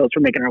the East Coast.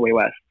 We're making our way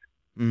west.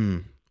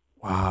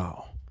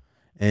 Wow.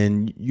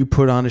 And you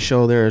put on a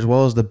show there as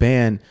well as the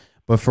band.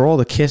 But for all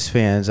the Kiss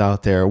fans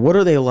out there, what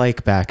are they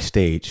like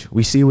backstage?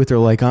 We see what they're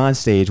like on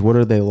stage. What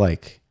are they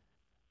like?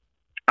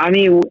 I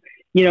mean,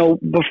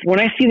 when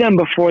I see them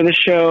before the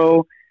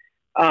show,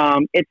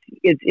 it's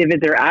if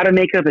they're out of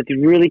makeup, it's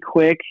really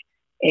quick,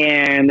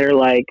 and they're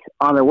like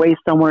on their way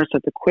somewhere, so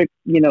it's a quick,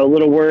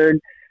 little word.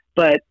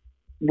 But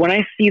when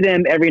I see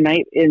them every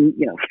night in,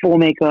 full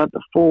makeup,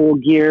 the full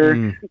gear,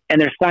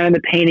 and they're signing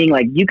the painting,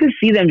 like you can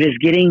see them just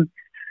getting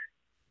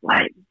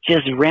like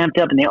just ramped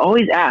up, and they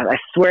always ask. I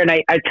swear, and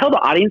I tell the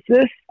audience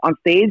this on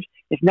stage.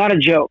 It's not a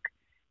joke.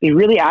 They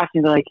really ask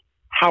me, they're like,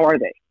 "How are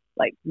they?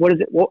 Like, what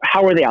is it?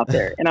 How are they out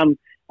there?" And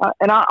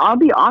I'll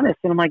be honest,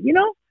 and I'm like,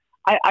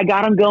 I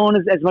got them going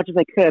as much as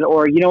I could,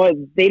 or you know what,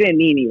 they didn't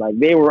need me, like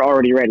they were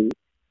already ready,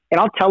 and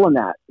I'll tell them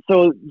that.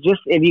 So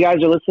just if you guys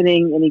are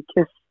listening, any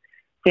Kiss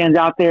fans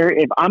out there,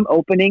 if I'm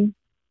opening,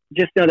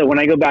 just know that when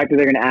I go back there,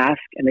 they're going to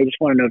ask, and they just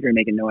want to know if you're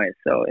making noise.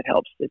 So it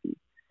helps if he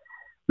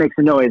makes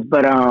a noise.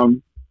 But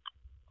I'm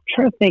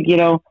trying to think,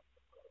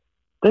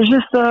 there's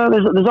just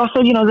there's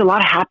also there's a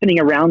lot happening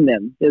around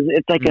them.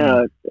 It's like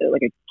a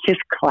Kiss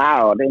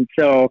cloud, and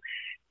so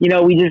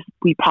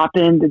we pop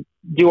in to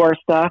do our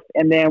stuff,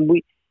 and then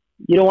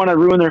you don't want to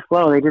ruin their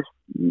flow. You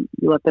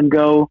let them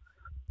go,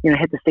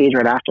 hit the stage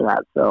right after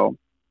that. So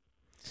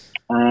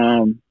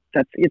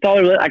it's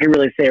all I can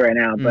really say right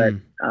now. But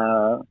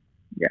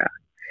yeah,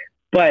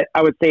 but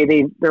I would say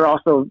they've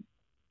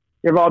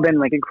all been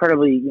like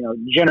incredibly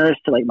generous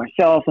to like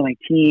myself and my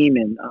team,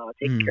 and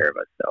taking care of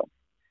us. So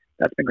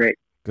that's been great.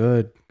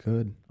 Good.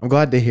 I'm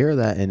glad to hear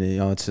that, and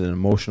it's an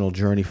emotional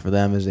journey for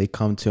them as they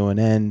come to an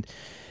end.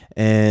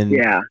 And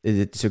yeah,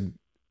 it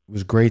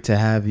was great to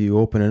have you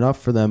open it up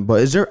for them.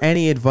 But is there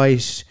any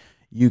advice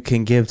you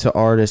can give to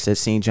artists at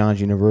St.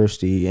 John's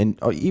University and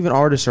even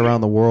artists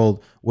around the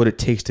world what it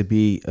takes to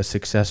be a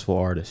successful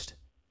artist?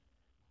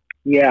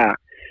 Yeah.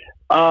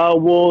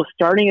 Well,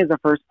 starting is the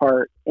first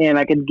part, and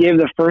I could give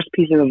the first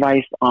piece of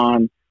advice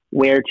on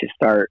where to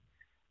start.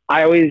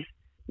 I always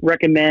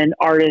recommend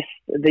artists,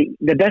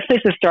 the best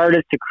place to start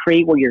is to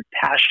create what you're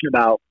passionate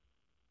about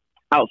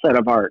outside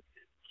of art.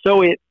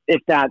 So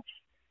if that's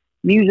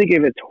music,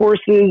 if it's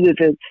horses, if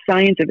it's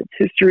science, if it's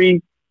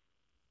history,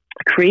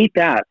 create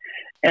that.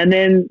 And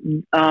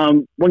then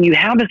when you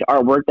have this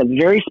artwork that's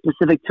very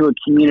specific to a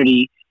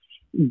community,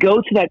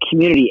 go to that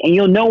community, and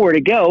you'll know where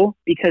to go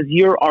because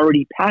you're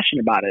already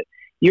passionate about it.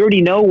 You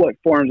already know what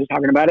forums are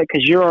talking about it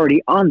because you're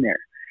already on there.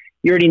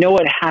 You already know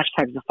what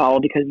hashtags to follow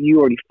because you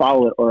already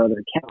follow it or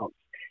other accounts.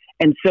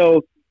 And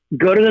so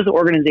go to those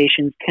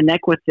organizations,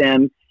 connect with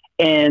them,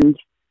 and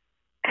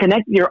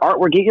connect your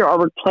artwork, get your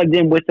artwork plugged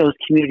in with those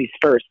communities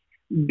first.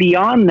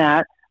 Beyond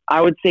that,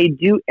 I would say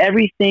do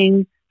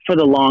everything for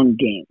the long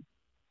game.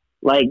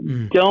 Like,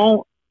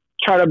 don't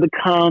try to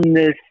become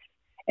this,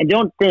 and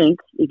don't think,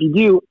 if you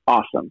do,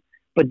 awesome,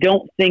 but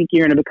don't think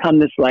you're going to become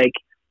this like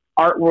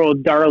art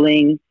world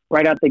darling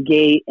right out the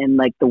gate, and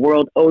like the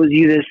world owes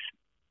you this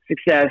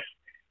success.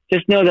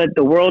 Just know that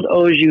the world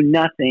owes you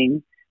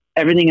nothing.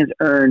 Everything is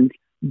earned,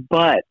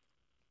 but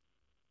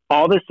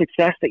all the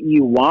success that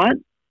you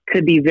want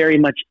could be very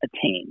much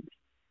attained.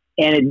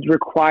 And it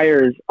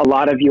requires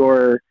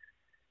requires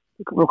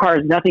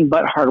nothing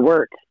but hard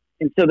work.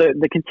 And so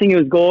the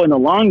continuous goal in the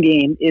long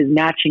game is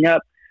matching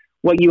up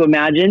what you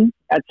imagine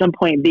at some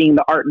point being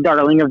the art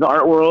darling of the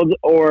art world,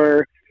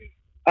 or,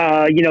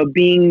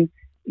 being,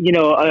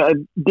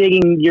 big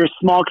in your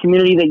small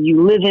community that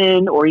you live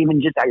in, or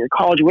even just at your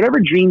college, whatever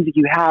dreams that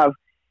you have,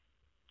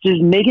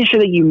 just making sure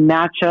that you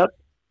match up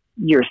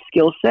your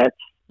skill sets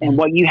and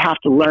what you have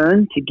to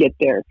learn to get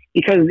there.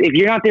 Because if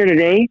you're not there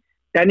today,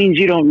 that means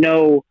you don't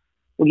know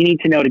what you need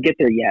to know to get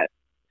there yet.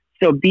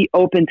 So be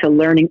open to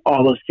learning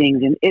all those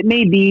things. And it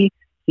may be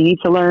you need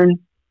to learn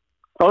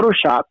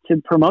Photoshop to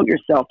promote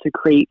yourself, to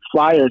create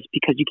flyers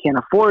because you can't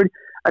afford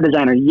a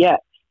designer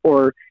yet.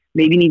 Or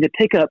maybe you need to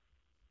pick up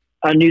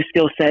a new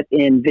skill set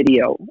in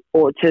video,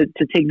 or to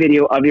take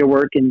video of your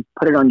work and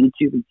put it on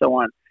YouTube and so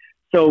on.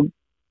 So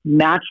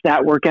match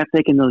that work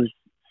ethic and those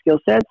skill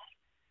sets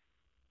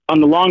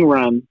on the long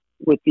run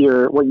with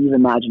what you've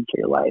imagined for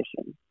your life.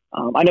 And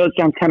I know it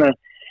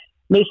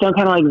may sound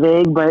kind of like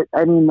vague, but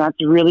I mean, that's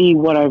really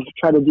what I've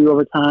tried to do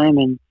over time,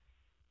 and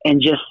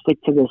just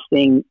stick to this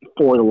thing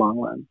for the long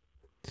run.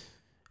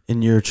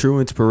 And you're a true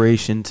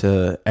inspiration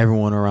to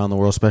everyone around the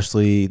world,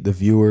 especially the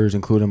viewers,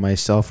 including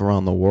myself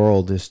around the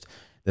world, just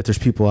that there's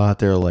people out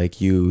there like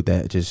you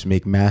that just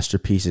make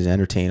masterpieces,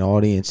 entertain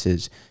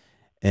audiences.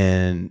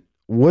 And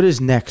what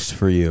is next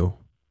for you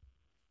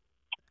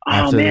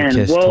after the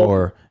Kiss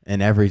tour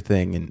and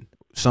everything, and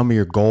some of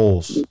your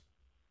goals?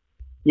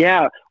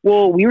 Yeah,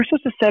 well, we were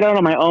supposed to set out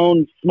on my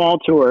own small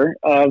tour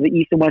of the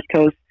East and West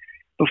Coast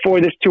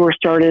before this tour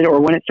started, or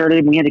when it started,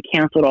 and we had to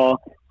cancel it all.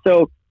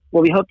 So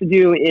what we hope to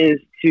do is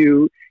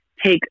to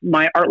take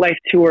my Art Life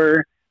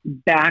tour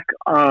back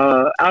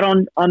out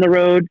on the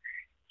road.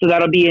 So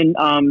that'll be in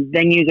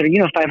venues that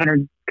are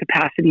 500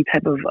 capacity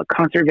type of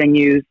concert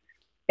venues,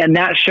 and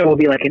that show will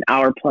be like an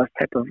hour plus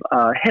type of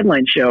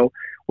headline show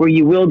where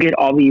you will get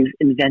all these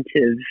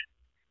inventive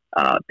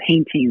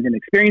paintings and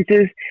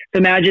experiences. So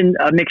imagine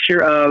a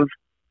mixture of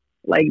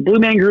like Blue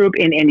Man Group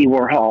and Andy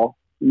Warhol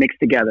mixed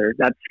together.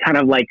 That's kind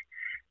of like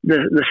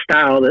the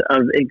style of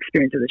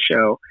experience of the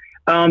show.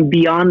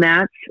 Beyond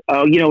that,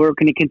 we're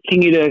going to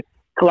continue to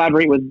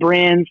collaborate with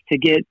brands to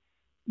get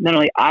not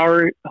only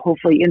our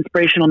hopefully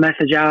inspirational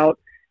message out,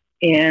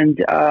 and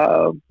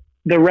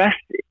the rest,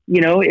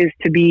 is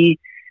to be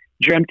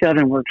dreamt of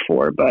and worked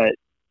for. But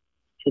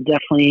you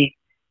definitely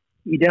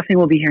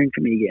will be hearing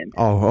from me again.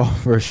 Oh,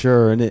 for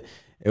sure. And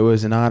it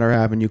was an honor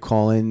having you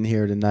call in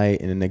here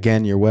tonight. And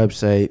again, your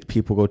website,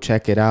 people go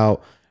check it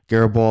out,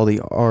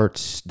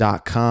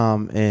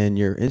 GaribaldiArts.com, and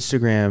your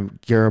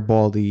Instagram,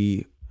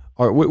 Garibaldi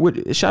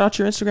Art. Shout out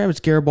your Instagram. It's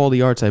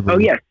Garibaldi Arts, I believe. Oh,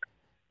 yes.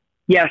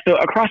 Yeah, so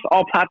across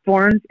all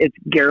platforms, it's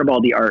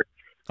Garibaldi Art.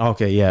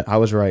 Okay, yeah, I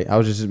was right. I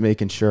was just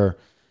making sure.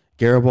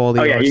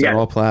 Garibaldi Arts on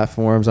all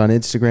platforms, on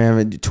Instagram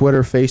and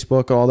Twitter,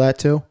 Facebook, all that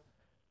too?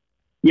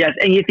 Yes,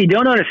 and if you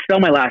don't know how to spell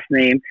my last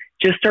name,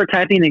 just start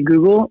typing in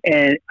Google,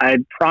 and I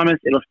promise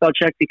it'll spell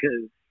check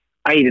because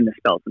I even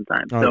misspell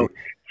sometimes. So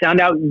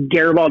sound out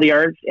Garibaldi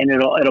Arts, and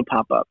it'll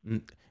pop up.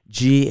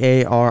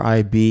 Garibaldi,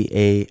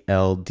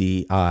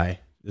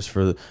 just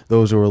for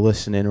those who are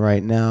listening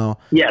right now.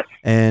 Yes.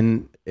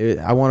 And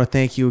I want to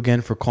thank you again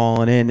for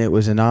calling in. It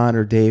was an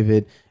honor,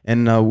 David.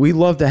 And we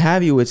love to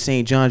have you at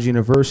St. John's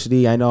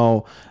University. I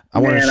know I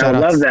want to shout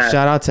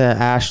out to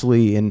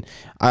Ashley. And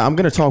I'm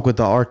going to talk with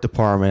the art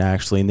department,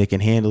 actually, and they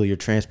can handle your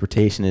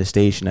transportation to the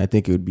station. I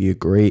think it would be a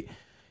great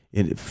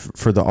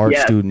for the art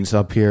students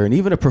up here. And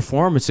even a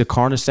performance at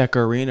Carnesecca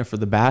Arena for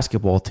the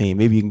basketball team.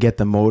 Maybe you can get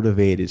them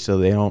motivated so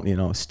they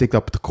don't, stick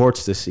up the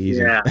courts this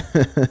season. Yeah,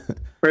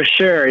 for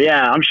sure.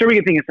 Yeah, I'm sure we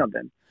can think of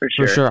something.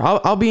 For sure.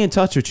 I'll be in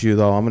touch with you,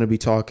 though. I'm going to be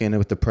talking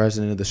with the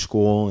president of the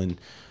school and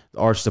the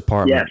arts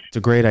department. Yes. It's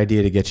a great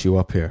idea to get you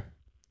up here.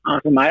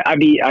 Awesome. I'd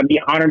be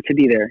honored to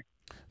be there.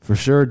 For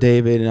sure,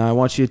 David. And I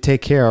want you to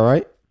take care, all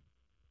right?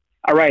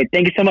 All right.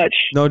 Thank you so much.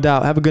 No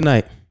doubt. Have a good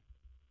night.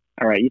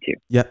 All right. You too.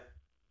 Yep.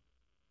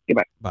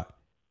 Goodbye. Bye.